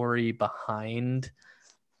story behind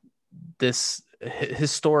this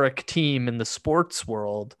historic team in the sports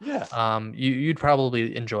world, you'd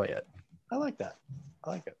probably enjoy it. I like that.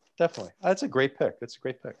 I like it. Definitely. That's a great pick.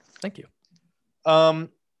 Thank you.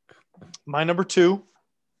 My number 2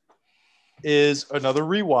 is another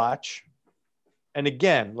rewatch. And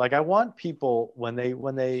again, I want people when they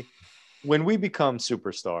when we become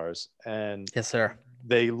superstars and Yes, sir.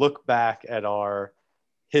 they look back at our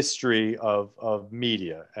history of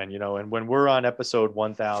media, and and when we're on episode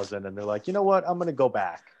 1000 and they're like, you know what, I'm going to go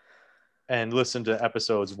back and listen to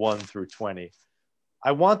episodes 1 through 20,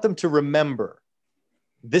 I want them to remember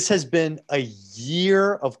this has been a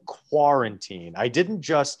year of quarantine. I didn't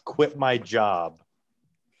just quit my job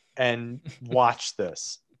and watch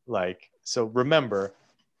this. So remember,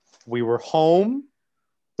 we were home,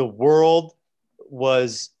 the world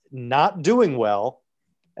was not doing well,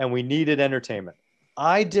 and we needed entertainment.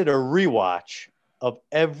 I did a rewatch of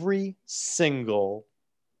every single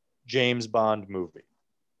James Bond movie.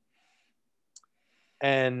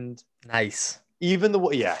 And Nice. even the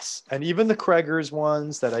Craigers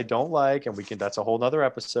ones that I don't like, and that's a whole nother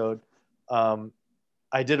episode.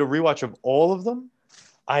 I did a rewatch of all of them.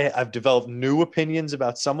 I've developed new opinions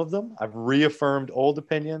about some of them. I've reaffirmed old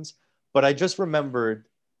opinions, but I just remembered,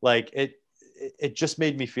 it just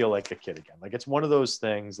made me feel like a kid again. Like, it's one of those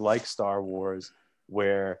things like Star Wars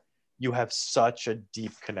where you have such a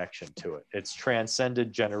deep connection to it. It's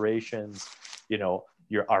transcended generations.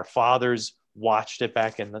 Our fathers watched it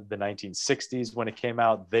back in the 1960s when it came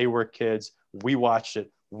out. They were kids. We watched it.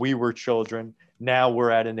 We were children. Now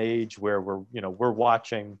we're at an age where we're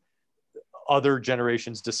watching other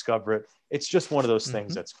generations discover it. It's just one of those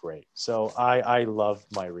things that's great. So I love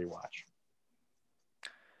my rewatch.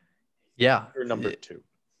 Yeah. Your number 2.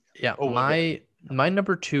 Yeah. My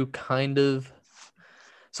number 2 kind of.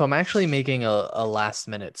 So I'm actually making a last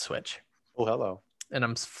minute switch. Oh, hello. And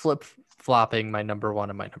I'm flip-flopping my number 1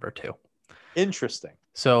 and my number 2. Interesting.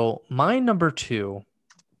 So my number 2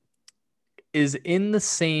 is in the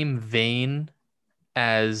same vein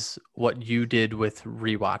as what you did with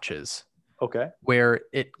rewatches. Okay. Where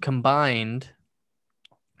it combined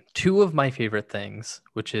 2 of my favorite things,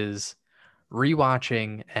 which is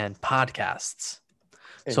rewatching and podcasts.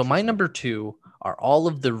 So my number 2 are all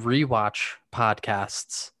of the rewatch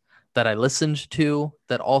podcasts that I listened to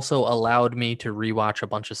that also allowed me to rewatch a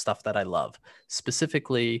bunch of stuff that I love.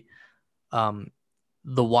 Specifically, The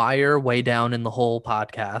Wire, Way Down in the Hole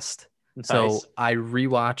podcast. Nice. So I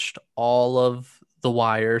rewatched all of The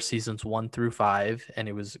Wire seasons 1 through 5, and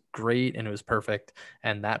it was great and it was perfect.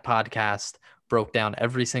 And that podcast broke down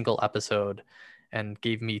every single episode and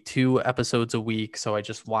gave me 2 episodes a week. So I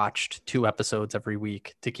just watched 2 episodes every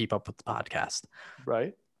week to keep up with the podcast.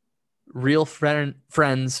 Right. Real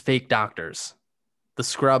Friends, Fake Doctors, the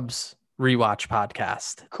Scrubs rewatch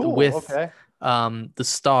podcast. Cool. With okay. The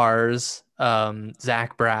stars,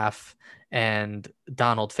 Zach Braff and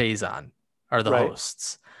Donald Faison are the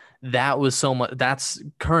hosts. That was so much. That's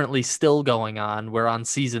currently still going on. We're on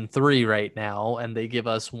season 3 right now, and they give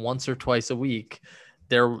us once or twice a week.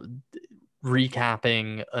 They're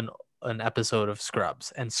recapping an episode of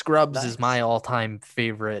Scrubs, and Scrubs is my all-time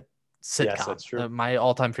favorite sitcom. Yes, that's true. My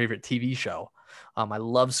all-time favorite TV show. I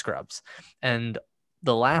love Scrubs. And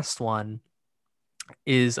the last one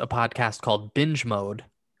is a podcast called Binge Mode,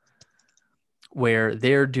 where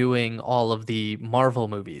they're doing all of the Marvel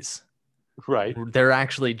movies. Right. They're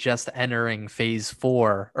actually just entering phase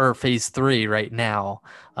 4 or phase 3 right now.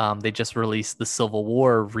 They just released the Civil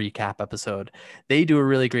War recap episode. They do a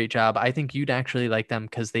really great job. I think you'd actually like them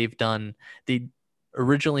because they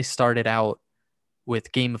originally started out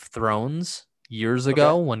with Game of Thrones years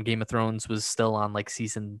ago when Game of Thrones was still on like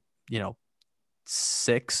season,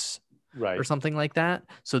 6 or something like that.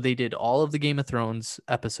 So they did all of the Game of Thrones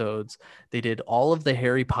episodes. They did all of the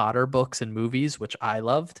Harry Potter books and movies, which I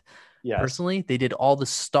loved. Yes. Personally, they did all the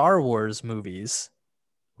Star Wars movies,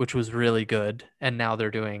 which was really good. And now they're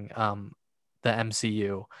doing the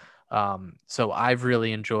MCU. So I've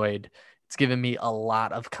really enjoyed. It's given me a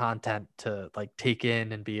lot of content to like take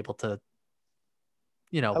in and be able to,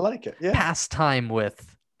 I like it. Yeah. Pass time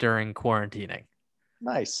with during quarantining.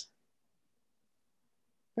 Nice.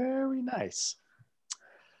 Very nice.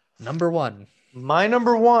 Number 1. My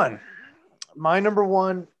number one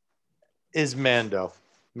is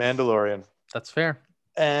Mandalorian. That's fair.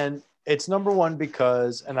 And it's number 1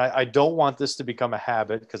 because, and I don't want this to become a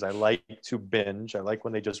habit because I like to binge. I like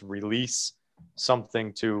when they just release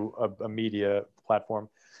something to a media platform.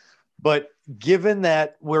 But given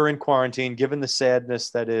that we're in quarantine, given the sadness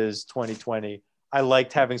that is 2020, I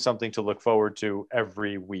liked having something to look forward to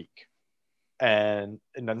every week. And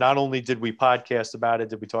not only did we podcast about it,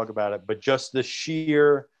 did we talk about it, but just the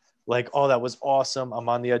sheer that was awesome. I'm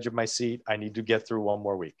on the edge of my seat. I need to get through one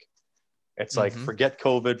more week. It's like, forget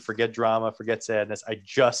COVID, forget drama, forget sadness. I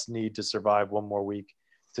just need to survive one more week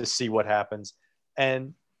to see what happens.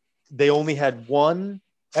 And they only had one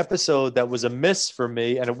episode that was a miss for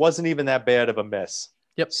me, and it wasn't even that bad of a miss.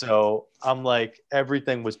 Yep. So I'm like,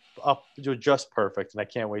 everything was up just perfect, and I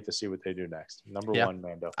can't wait to see what they do next. Number Yeah. one,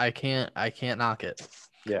 Mando. I can't knock it.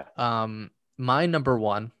 Yeah. My number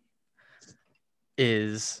one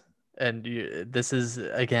is, and this is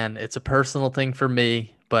again, it's a personal thing for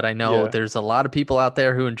me, but I know Yeah. there's a lot of people out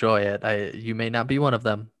there who enjoy it. You may not be one of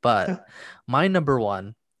them, but my number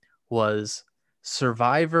one was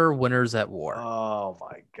Survivor Winners at War. Oh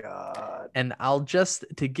my God. And I'll just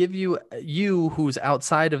to give you who's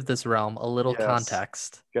outside of this realm a little Yes.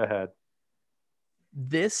 context. Go ahead.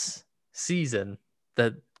 This season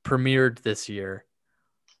that premiered this year,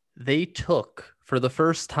 they took for the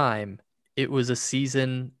first time, it was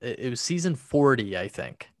season 40, I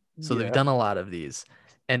think. So they've Yeah. done a lot of these.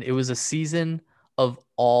 And it was a season of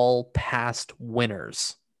all past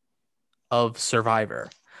winners of Survivor.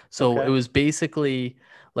 So Okay. it was basically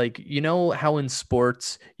like, you know how in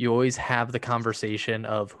sports you always have the conversation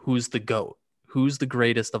of who's the GOAT, who's the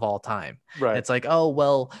greatest of all time. Right. And it's like, oh,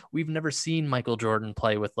 well, we've never seen Michael Jordan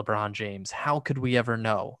play with LeBron James. How could we ever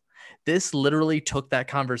know? This literally took that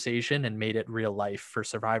conversation and made it real life for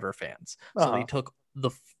Survivor fans. So they took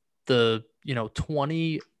the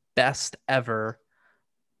 20 best ever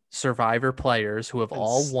Survivor players who have And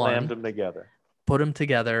all won, slammed them together. put them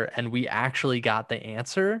together, and we actually got the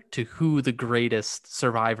answer to who the greatest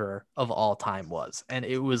survivor of all time was. And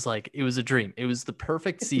it was a dream. It was the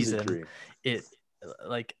perfect season. It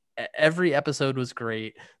like every episode was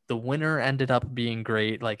great. The winner ended up being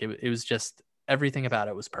great. Like it was just everything about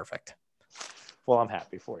it was perfect. Well, I'm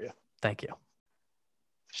happy for you. Thank you.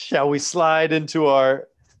 Shall we slide into our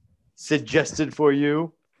suggested for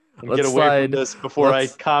you? And get away from this before I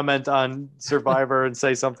comment on Survivor and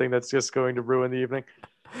say something that's just going to ruin the evening.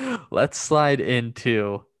 Let's slide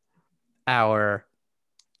into our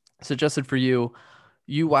suggested for you.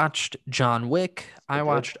 You watched John Wick. I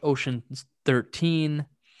watched Ocean's 13.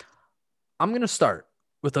 I'm going to start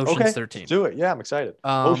with Ocean's 13. Let's do it. Yeah, I'm excited.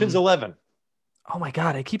 Ocean's 11. Oh my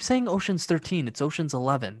God, I keep saying Ocean's 13. It's Ocean's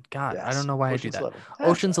 11. God, yes. I don't know why Ocean's I do that.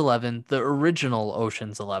 11. Ocean's 11, the original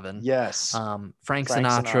Ocean's 11. Yes. Frank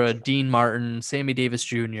Sinatra, Dean Martin, Sammy Davis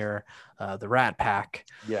Jr., the Rat Pack.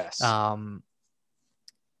 Yes.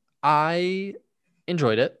 I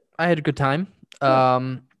enjoyed it. I had a good time.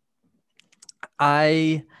 I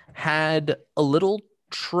had a little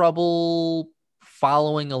trouble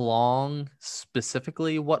following along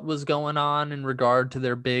specifically what was going on in regard to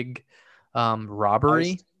their big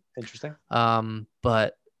robbery. Interesting.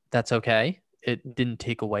 But that's okay. It didn't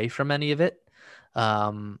take away from any of it.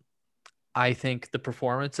 I think the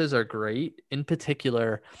performances are great. In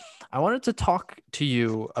particular, I wanted to talk to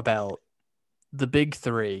you about the big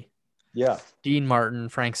three. Yeah. Dean Martin,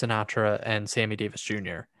 Frank Sinatra, and Sammy Davis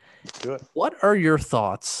Jr. Good. What are your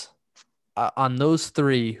thoughts on those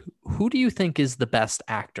three? Who do you think is the best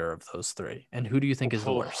actor of those three? And who do you think is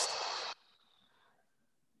the worst?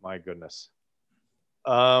 My goodness.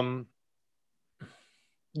 You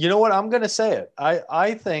know what? I'm going to say it.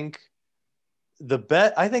 I think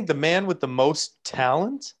the man with the most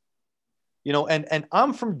talent, and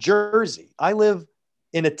I'm from Jersey. I live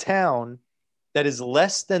in a town that is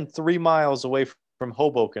less than 3 miles away from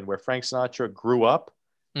Hoboken, where Frank Sinatra grew up.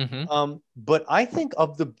 Mm-hmm. But I think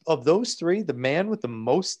of those three, the man with the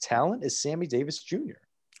most talent is Sammy Davis Jr.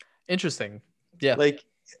 Interesting. Yeah.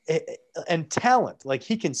 And talent, like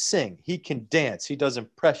he can sing, he can dance, he does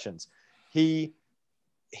impressions. He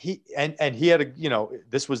had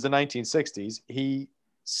this was the 1960s. He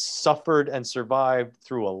suffered and survived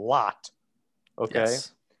through a lot. Okay.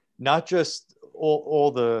 Yes. Not just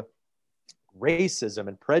all the racism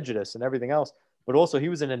and prejudice and everything else, but also he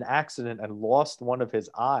was in an accident and lost one of his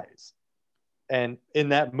eyes. And in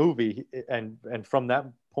that movie, and from that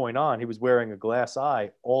point on, he was wearing a glass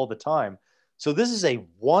eye all the time. So this is a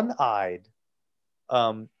one-eyed,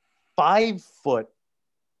 5-foot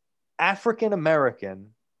African-American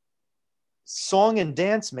song and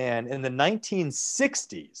dance man in the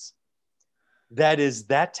 1960s that is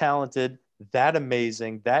that talented, that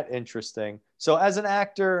amazing, that interesting. So as an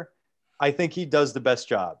actor, I think he does the best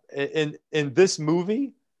job. In this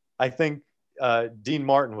movie, I think Dean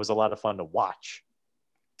Martin was a lot of fun to watch.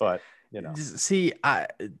 But, See, I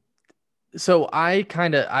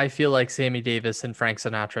feel like Sammy Davis and Frank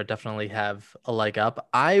Sinatra definitely have a leg up.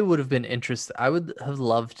 I would have been interested. I would have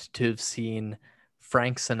loved to have seen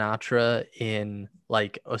Frank Sinatra in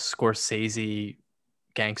like a Scorsese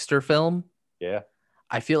gangster film. Yeah.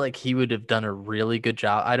 I feel like he would have done a really good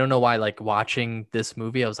job. I don't know why, like watching this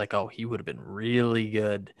movie, I was like, oh, he would have been really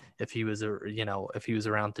good if he was, if he was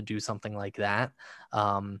around to do something like that.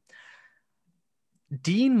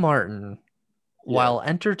 Dean Martin, while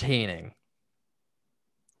entertaining,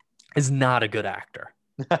 is not a good actor.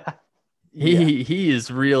 Yeah. He is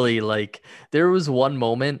really like, there was one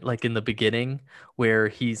moment like in the beginning where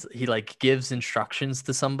he like gives instructions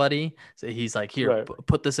to somebody. So he's like, here, Right.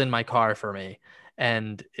 put this in my car for me.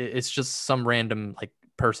 And it's just some random like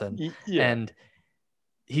person. Yeah. And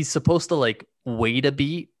he's supposed to like wait a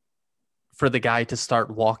beat for the guy to start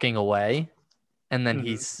walking away. And then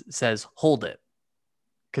he Mhm. says, hold it,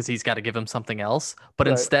 because he's got to give him something else. But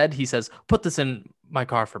Right. instead, he says, put this in my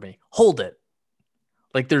car for me. Hold it.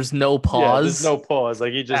 Like there's no Yeah. There's pause no pause.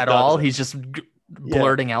 Like he just at does all. it. He's just Yeah.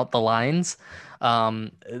 blurting out the lines.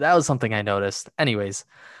 That was something I noticed. Anyways,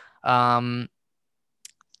 um,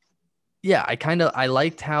 yeah, I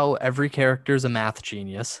liked how every character is a math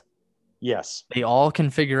genius. Yes. They all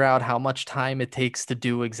can figure out how much time it takes to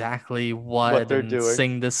do exactly What what they're and doing.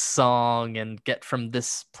 sing this song and get from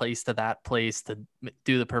this place to that place to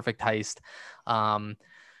do the perfect heist. Um,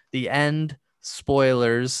 the end,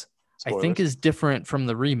 spoilers, I think Spoilers. is different from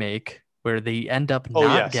the remake where they end up Oh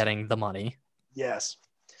not yes. getting the money. Yes.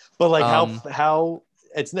 But like Um, how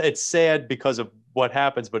it's sad because of what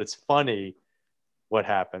happens, but it's funny what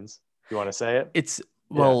happens. You want to say it? It's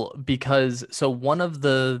Yeah. well, because so one of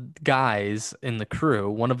the guys in the crew,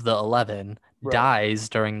 one of the 11, Right. dies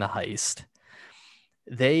during the heist.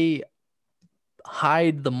 They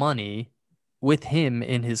hide the money with him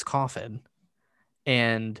in his coffin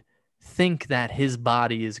and think that his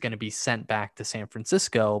body is going to be sent back to San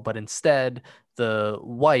Francisco, but instead, the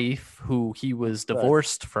wife who he was Right.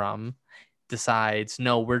 divorced from decides,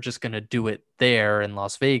 no, we're just going to do it there in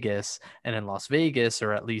Las Vegas. And in Las Vegas,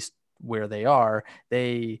 or at least where they are,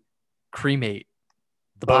 they cremate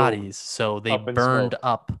the Boom. bodies. So they Up in burned smoke.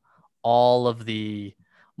 up all of the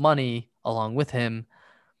money along with him.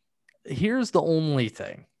 Here's the only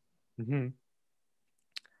thing: Hmm.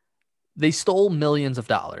 they stole millions of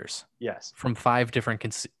dollars Yes. from 5 different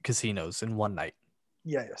casinos in one night.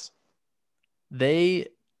 Yeah. Yes. They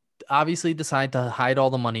obviously decide to hide all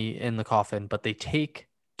the money in the coffin, but they take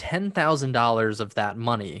 $10,000 of that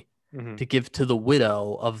money Hmm. to give to the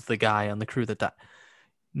widow of the guy on the crew that died.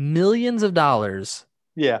 Millions of dollars,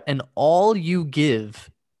 Yeah. and all you give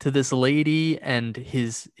to this lady and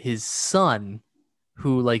his son,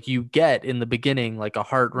 who like you get in the beginning like a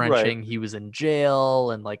heart Right. wrenching, he was in jail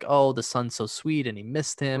and like, oh, the son's so sweet and he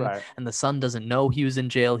missed him, Right. and the son doesn't know he was in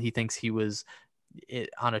jail, he thinks he was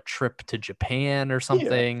on a trip to Japan or Yeah.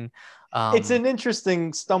 something. It's um an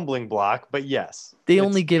interesting stumbling block, but yes, they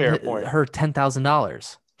only it's give fair point. her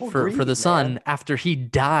 $10,000 Well, for the greedy son man. after he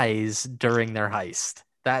dies during their heist.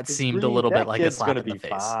 That It's seemed a greed. little bit That like a kid's slap gonna in the be face.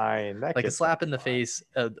 fine. That Like a kid's gonna slap be in the fine. face,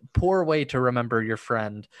 a poor way to remember your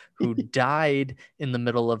friend who died in the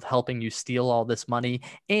middle of helping you steal all this money,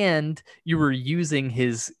 and you were using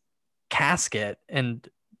his casket and,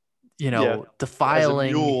 Yeah. As a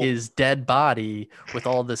defiling mule. his dead body with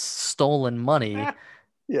all this stolen money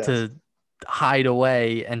Yes. to hide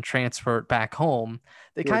away and transfer it back home.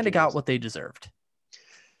 They You're a kind of got genius. what they deserved.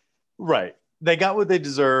 Right. They got what they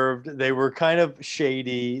deserved. They were kind of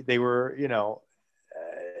shady. They were,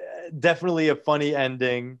 definitely a funny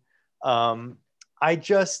ending. Um, I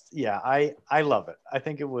love it. I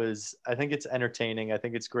think it's entertaining. I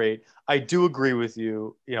think it's great. I do agree with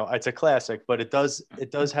you. It's a classic, but it does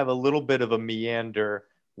have a little bit of a meander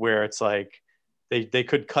where it's like they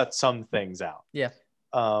could cut some things out. Yeah.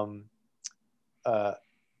 Um, uh,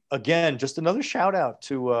 Again, just another shout out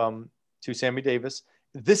to Sammy Davis.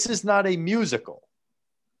 This is not a musical,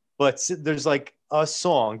 but there's like a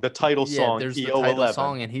song, the title Yeah, song, there's the title EO11.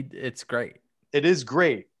 song and it's great. It is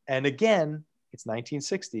great. And again, it's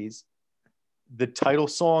 1960s. The title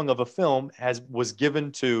song of a film was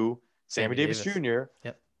given to Sammy Sammy Davis Davis. Jr.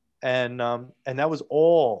 Yep. And that was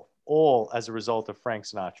all as a result of Frank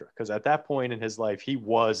Sinatra, because at that point in his life he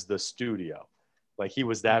was the studio, like he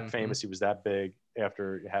was that Mm-hmm. famous, he was that big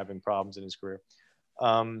after having problems in his career.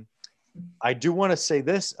 Um, I do want to say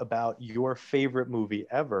this about your favorite movie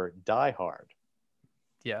ever, Die Hard.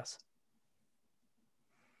 Yes.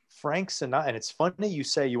 Frank Sinatra, and it's funny you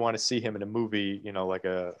say you want to see him in a movie, like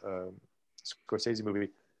a Scorsese movie.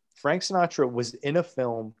 Frank Sinatra was in a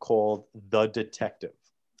film called The Detective.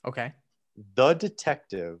 Okay. The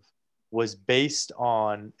Detective was based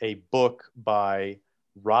on a book by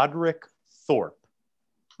Roderick Thorpe.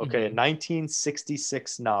 Okay, Mm-hmm. a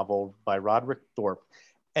 1966 novel by Roderick Thorpe.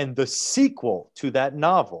 And the sequel to that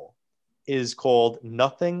novel is called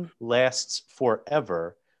Nothing Lasts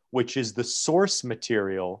Forever, which is the source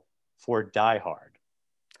material for Die Hard.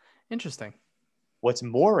 Interesting. What's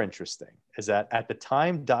more interesting is that at the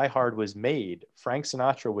time Die Hard was made, Frank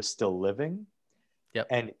Sinatra was still living, Yep.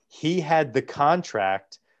 and he had the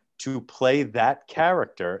contract to play that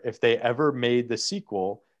character if they ever made the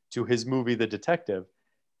sequel to his movie, The Detective.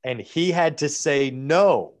 And he had to say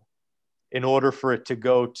no in order for it to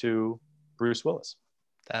go to Bruce Willis.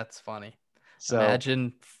 That's funny. So,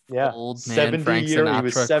 imagine yeah, old man Frank he was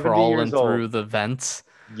Sinatra 70 crawling years old. through the vents.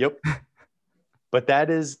 Yep. But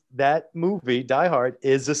that movie, Die Hard,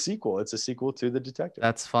 is a sequel. It's a sequel to The Detective.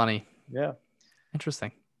 That's funny. Yeah.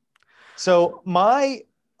 Interesting. So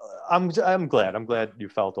I'm glad you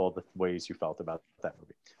felt all the ways you felt about that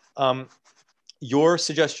movie. Your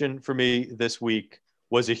suggestion for me this week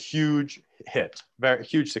was a huge hit, very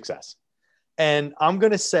huge success. And I'm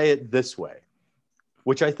going to say it this way,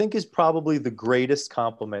 which I think is probably the greatest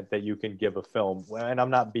compliment that you can give a film. And I'm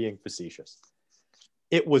not being facetious.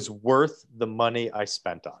 It was worth the money I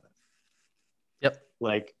spent on it. Yep.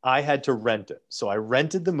 Like, I had to rent it. So I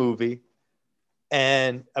rented the movie,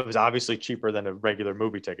 and it was obviously cheaper than a regular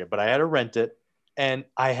movie ticket, but I had to rent it. And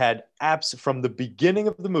I had from the beginning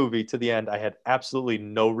of the movie to the end, I had absolutely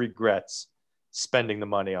no regrets spending the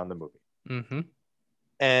money on the movie. Mm-hmm.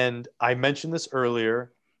 And I mentioned this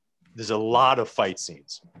earlier. There's a lot of fight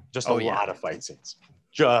scenes, just a lot of fight scenes,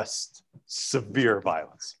 just severe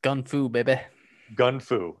violence. Gun fu, baby. Gun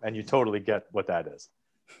fu. And you totally get what that is.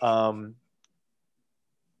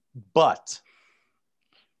 But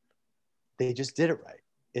they just did it right.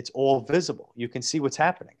 It's all visible. You can see what's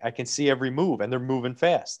happening. I can see every move, and they're moving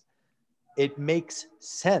fast. It makes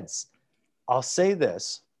sense. I'll say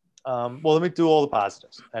this. Well, let me do all the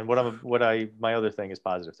positives. And my other thing is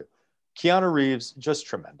positive too. Keanu Reeves, just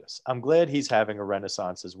tremendous. I'm glad he's having a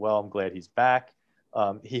renaissance as well. I'm glad he's back.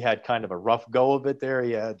 He had kind of a rough go of it there.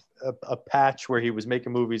 He had a patch where he was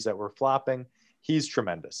making movies that were flopping. He's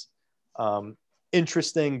tremendous.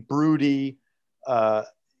 Interesting, broody,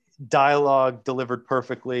 dialogue delivered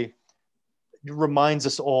perfectly. It reminds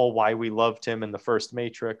us all why we loved him in the first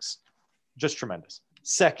Matrix. Just tremendous.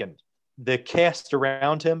 Second, the cast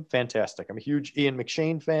around him, fantastic. I'm a huge Ian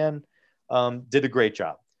McShane fan. Did a great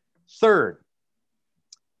job. Third,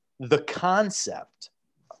 the concept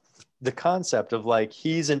of, like,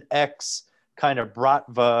 he's an ex kind of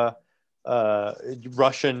Bratva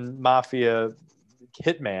Russian mafia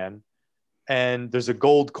hitman, and there's a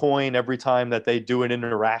gold coin every time that they do an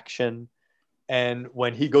interaction. And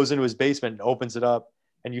when he goes into his basement and opens it up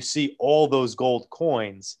and you see all those gold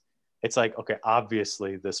coins, it's like, okay,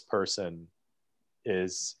 obviously this person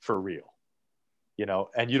is for real,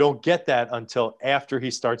 and you don't get that until after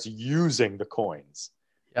he starts using the coins.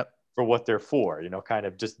 Yep. For what they're for, kind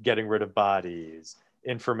of just getting rid of bodies,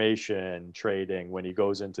 information trading when he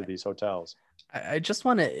goes into these hotels. I just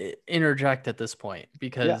want to interject at this point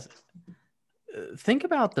because think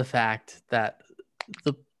about the fact that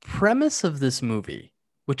the premise of this movie,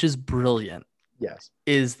 which is brilliant,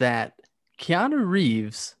 is that Keanu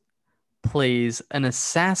Reeves plays an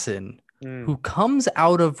assassin who comes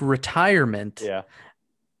out of retirement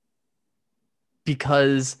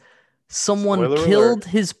because someone Spoiler killed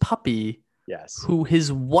alert. his puppy, who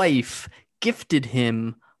his wife gifted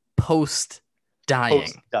him post-dying.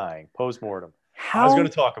 Post-mortem. How I was going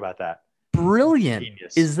to talk about that. Brilliant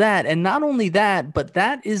Genius. is that? And not only that, but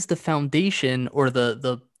that is the foundation or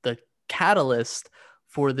the catalyst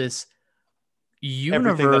for this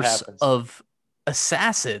universe of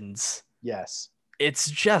assassins. Yes.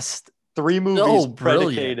 It's just three movies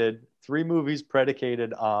predicated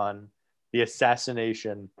on the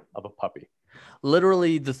assassination of a puppy.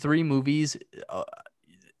 Literally, the three movies,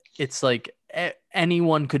 it's like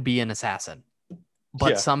anyone could be an assassin,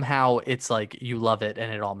 but somehow it's like you love it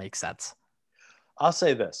and it all makes sense. I'll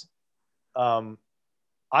say this.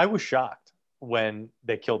 I was shocked when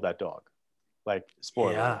they killed that dog. Like,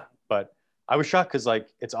 spoiler, but I was shocked because, like,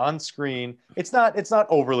 it's on screen. It's not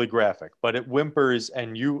overly graphic, but it whimpers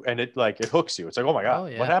and it hooks you. It's like, oh my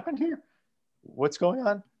God, what happened here? What's going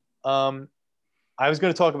on? I was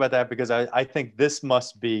going to talk about that because I think this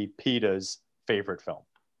must be PETA's favorite film.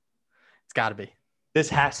 It's got to be. This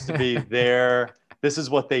has to be this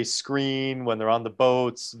is what they screen when they're on the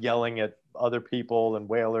boats yelling at other people and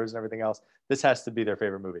whalers and everything else. This has to be their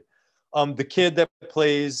favorite movie. The kid that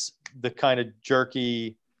plays the kind of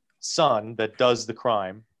jerky son that does the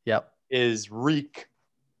crime is Reek,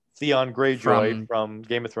 Theon Greyjoy from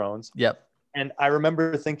Game of Thrones. Yep. And I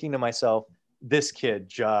remember thinking to myself, this kid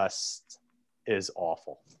just is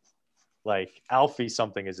awful. Like, Alfie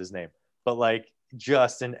something is his name, but like,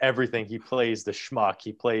 just in everything, he plays the schmuck,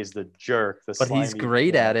 he plays the jerk, but he's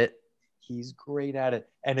great at it. He's great at it.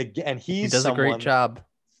 And again, he does a great job.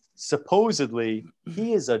 Supposedly,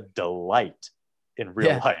 he is a delight in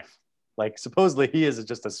real life. Like, supposedly he is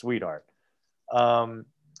just a sweetheart.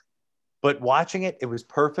 But watching it, it was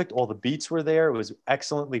perfect. All the beats were there. It was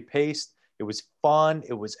excellently paced. It was fun.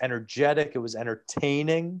 It was energetic. It was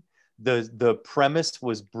entertaining. The premise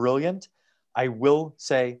was brilliant. I will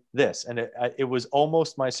say this, and it was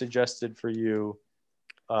almost my suggested for you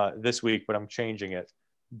this week, but I'm changing it.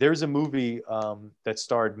 There's a movie that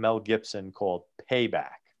starred Mel Gibson called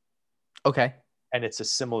Payback. Okay. And it's a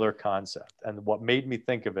similar concept. And what made me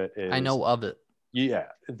think of it is I know of it. Yeah,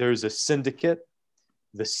 there's a syndicate.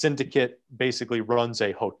 The syndicate basically runs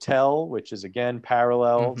a hotel, which is again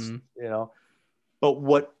parallels, But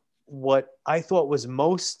what I thought was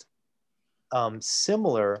most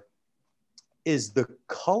similar is the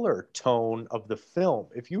color tone of the film.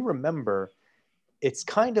 If you remember, it's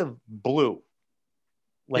kind of blue,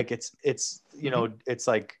 like it's it's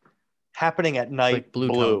like happening at night, like blue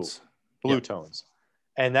tones. Tones.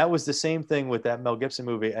 And that was the same thing with that Mel Gibson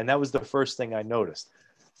movie. And that was the first thing I noticed.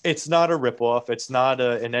 It's not a ripoff. It's not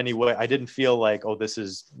in any way. I didn't feel like, oh, this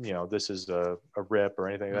is a rip or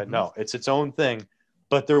anything like that. No, it's its own thing.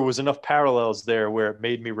 But there was enough parallels there where it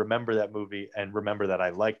made me remember that movie and remember that I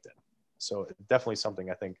liked it. So definitely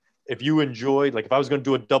something I think if you enjoyed, like if I was going to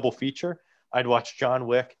do a double feature, I'd watch John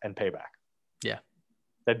Wick and Payback. Yeah.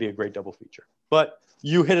 That'd be a great double feature. But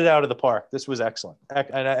you hit it out of the park. This was excellent.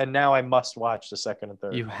 And now I must watch the second and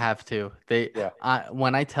third. You have to.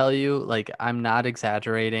 When I tell you, like, I'm not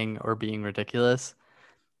exaggerating or being ridiculous,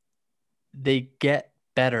 they get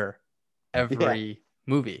better every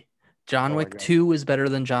movie. John Wick 2 is better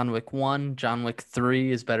than John Wick 1. John Wick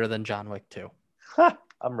 3 is better than John Wick 2.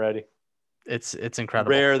 I'm ready. It's incredible.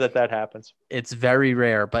 Rare that happens. It's very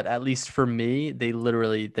rare, but at least for me,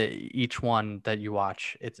 each one that you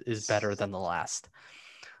watch is better than the last.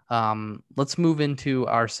 Let's move into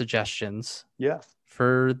our suggestions.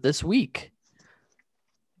 For this week.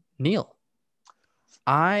 Neil,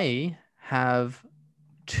 I have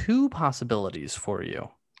 2 possibilities for you.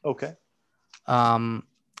 Okay.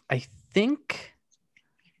 I think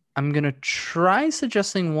I'm gonna try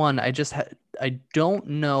suggesting one. I don't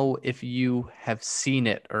know if you have seen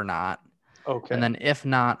it or not. Okay. And then if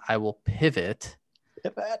not, I will pivot.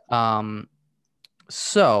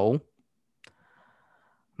 So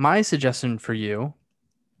my suggestion for you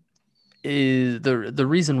is the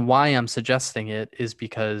reason why I'm suggesting it is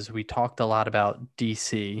because we talked a lot about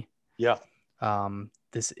DC. Yeah.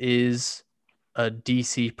 This is a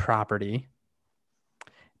DC property.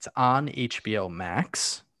 It's on HBO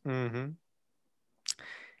Max. Mm-hmm.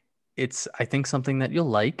 It's, I think, something that you'll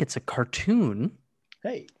like. It's a cartoon.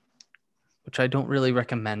 Hey. Which I don't really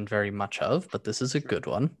recommend very much of, but this is a good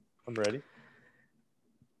one. I'm ready.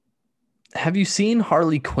 Have you seen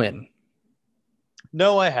Harley Quinn?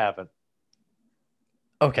 No, I haven't.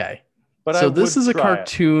 Okay. But so this is a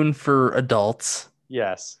cartoon for adults.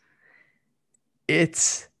 Yes.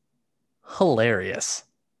 It's hilarious.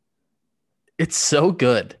 It's so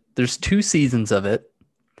good. There's 2 seasons of it.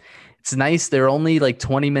 It's nice. They're only like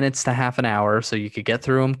 20 minutes to half an hour, so you could get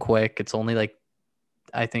through them quick. It's only like,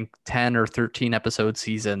 I think, 10 or 13 episode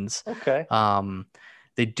seasons. Okay.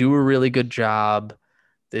 They do a really good job.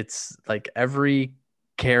 It's like every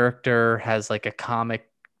character has like a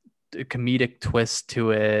comedic twist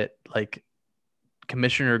to it. Like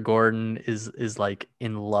Commissioner Gordon is like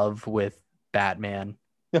in love with Batman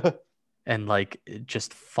and like it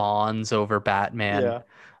just fawns over Batman.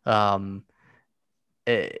 Yeah.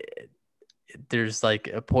 There's like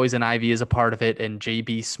a Poison Ivy is a part of it, and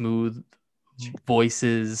JB Smoove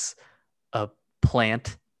voices a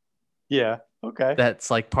plant. Yeah. Okay.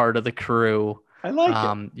 That's like part of the crew. I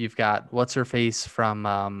like it. You've got what's her face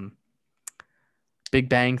from Big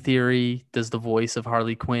Bang Theory does the voice of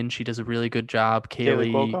Harley Quinn. She does a really good job.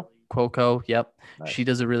 Kaylee Cuoco. Yep. Nice. She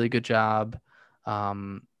does a really good job.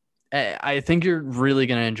 I think you're really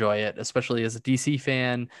going to enjoy it, especially as a DC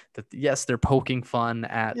fan. That yes, they're poking fun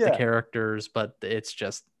at the characters, but it's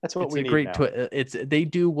just that's what it's we a need great now. They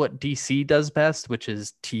do what DC does best, which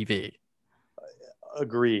is TV.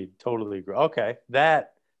 Agreed. Totally agree. Okay,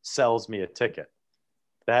 that sells me a ticket.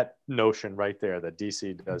 That notion right there that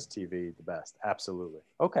DC does TV the best. Absolutely.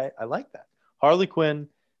 Okay, I like that. Harley Quinn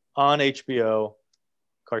on HBO,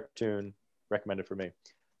 cartoon recommended for me.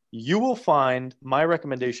 You will find my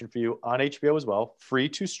recommendation for you on HBO as well, free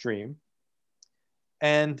to stream.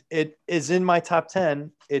 And it is in my top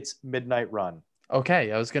 10. It's Midnight Run.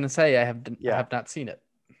 Okay, I was going to say I have not seen it.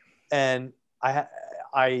 And I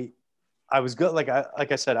was good. Like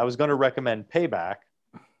I said, I was going to recommend Payback,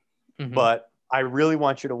 but I really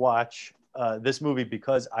want you to watch this movie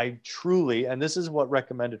because I truly, and this is what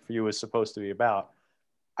Recommended for You is supposed to be about,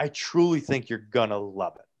 I truly think you're going to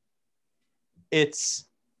love it. It's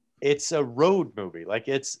it's a road movie. Like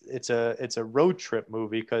it's a road trip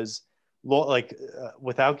movie because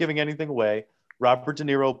without giving anything away, Robert De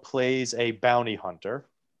Niro plays a bounty hunter.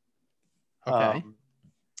 Okay.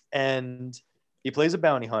 And he plays a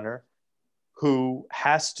bounty hunter who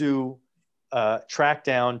has to track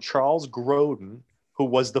down Charles Grodin, who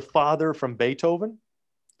was the father from Beethoven.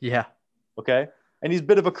 Yeah. Okay. And he's a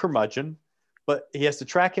bit of a curmudgeon, but he has to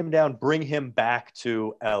track him down, bring him back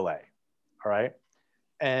to LA. All right.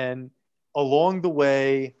 And along the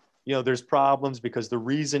way, there's problems because the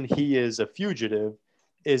reason he is a fugitive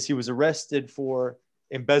is he was arrested for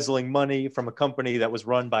embezzling money from a company that was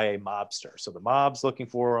run by a mobster. So the mob's looking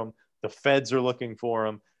for him. The feds are looking for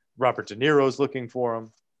him. Robert De Niro's looking for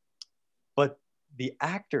him. But the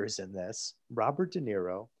actors in this, Robert De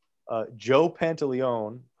Niro, Joe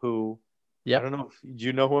Pantoliano, who I don't know. Do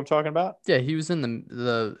you know who I'm talking about? Yeah, he was in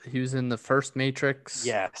the first Matrix.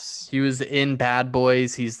 Yes. He was in Bad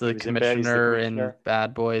Boys. He's the commissioner in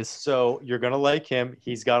Bad Boys. So you're gonna like him.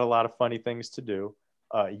 He's got a lot of funny things to do.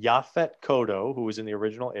 Yaphet Kotto, who was in the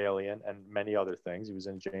original Alien and many other things. He was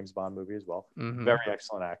in a James Bond movie as well. Mm-hmm. Very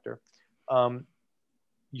excellent actor. I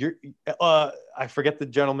forget the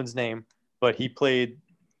gentleman's name, but he played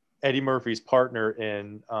Eddie Murphy's partner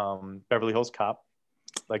in Beverly Hills Cop,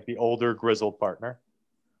 like the older grizzled partner.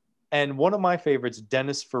 And one of my favorites,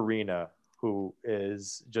 Dennis Farina, who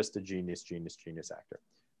is just a genius actor.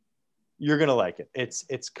 You're gonna like it.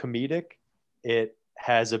 It's comedic. It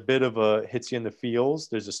has a bit of a hits you in the feels.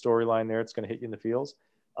 There's a storyline there. It's gonna hit you in the feels.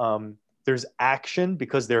 There's action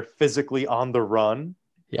because they're physically on the run.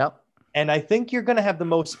 Yep. And I think you're gonna have the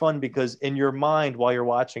most fun because in your mind while you're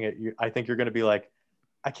watching it, I think you're gonna be like,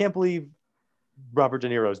 I can't believe Robert De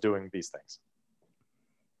Niro is doing these things.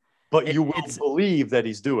 But you will believe that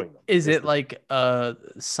he's doing them. Is it like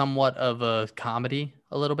somewhat of a comedy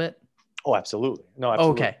a little bit? Oh, absolutely. No,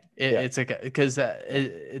 absolutely. Okay. It's like, because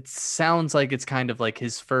it sounds like it's kind of like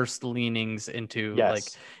his first leanings into like,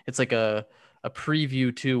 it's like a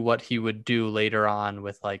preview to what he would do later on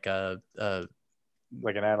with like an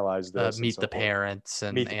analyze this, meet the parents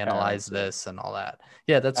and analyze this and all that.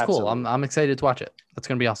 Yeah, that's cool. I'm excited to watch it. That's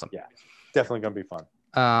going to be awesome. Yeah, definitely going to be fun.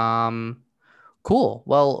 Cool.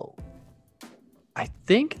 Well, I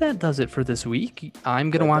think that does it for this week. I'm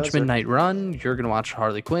going to watch Midnight Run. You're going to watch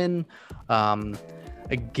Harley Quinn.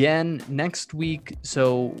 Again, next week.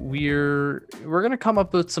 So we're going to come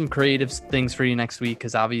up with some creative things for you next week,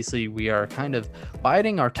 because obviously we are kind of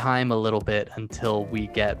biding our time a little bit until we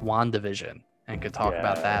get WandaVision and could talk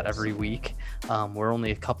about that every week. We're only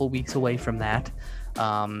a couple weeks away from that.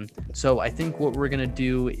 So I think what we're going to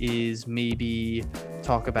do is maybe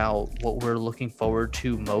talk about what we're looking forward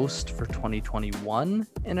to most for 2021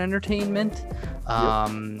 in entertainment.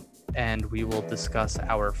 And we will discuss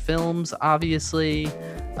our films, obviously,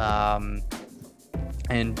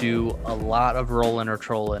 and do a lot of rollin' or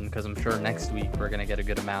trollin', because I'm sure next week we're going to get a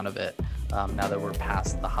good amount of it now that we're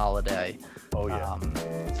past the holiday. Oh, yeah.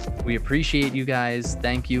 We appreciate you guys.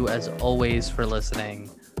 Thank you, as always, for listening.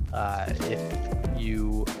 If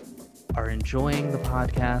you are enjoying the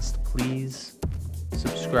podcast, please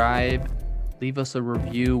subscribe, leave us a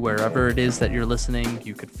review wherever it is that you're listening.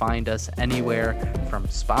 You could find us anywhere from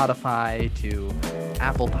Spotify to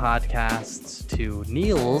Apple Podcasts to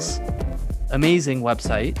Neil's amazing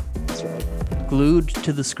website. That's right.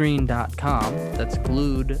 gluedtothescreen.com. That's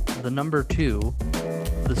glued, the number 2,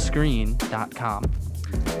 thescreen.com.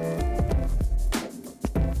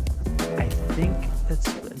 I think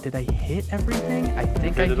that's... Did I hit everything? I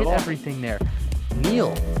think I hit everything there.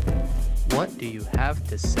 Neil, what do you have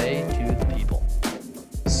to say to the people?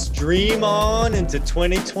 Stream on into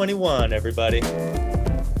 2021, everybody.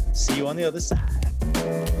 See you on the other side.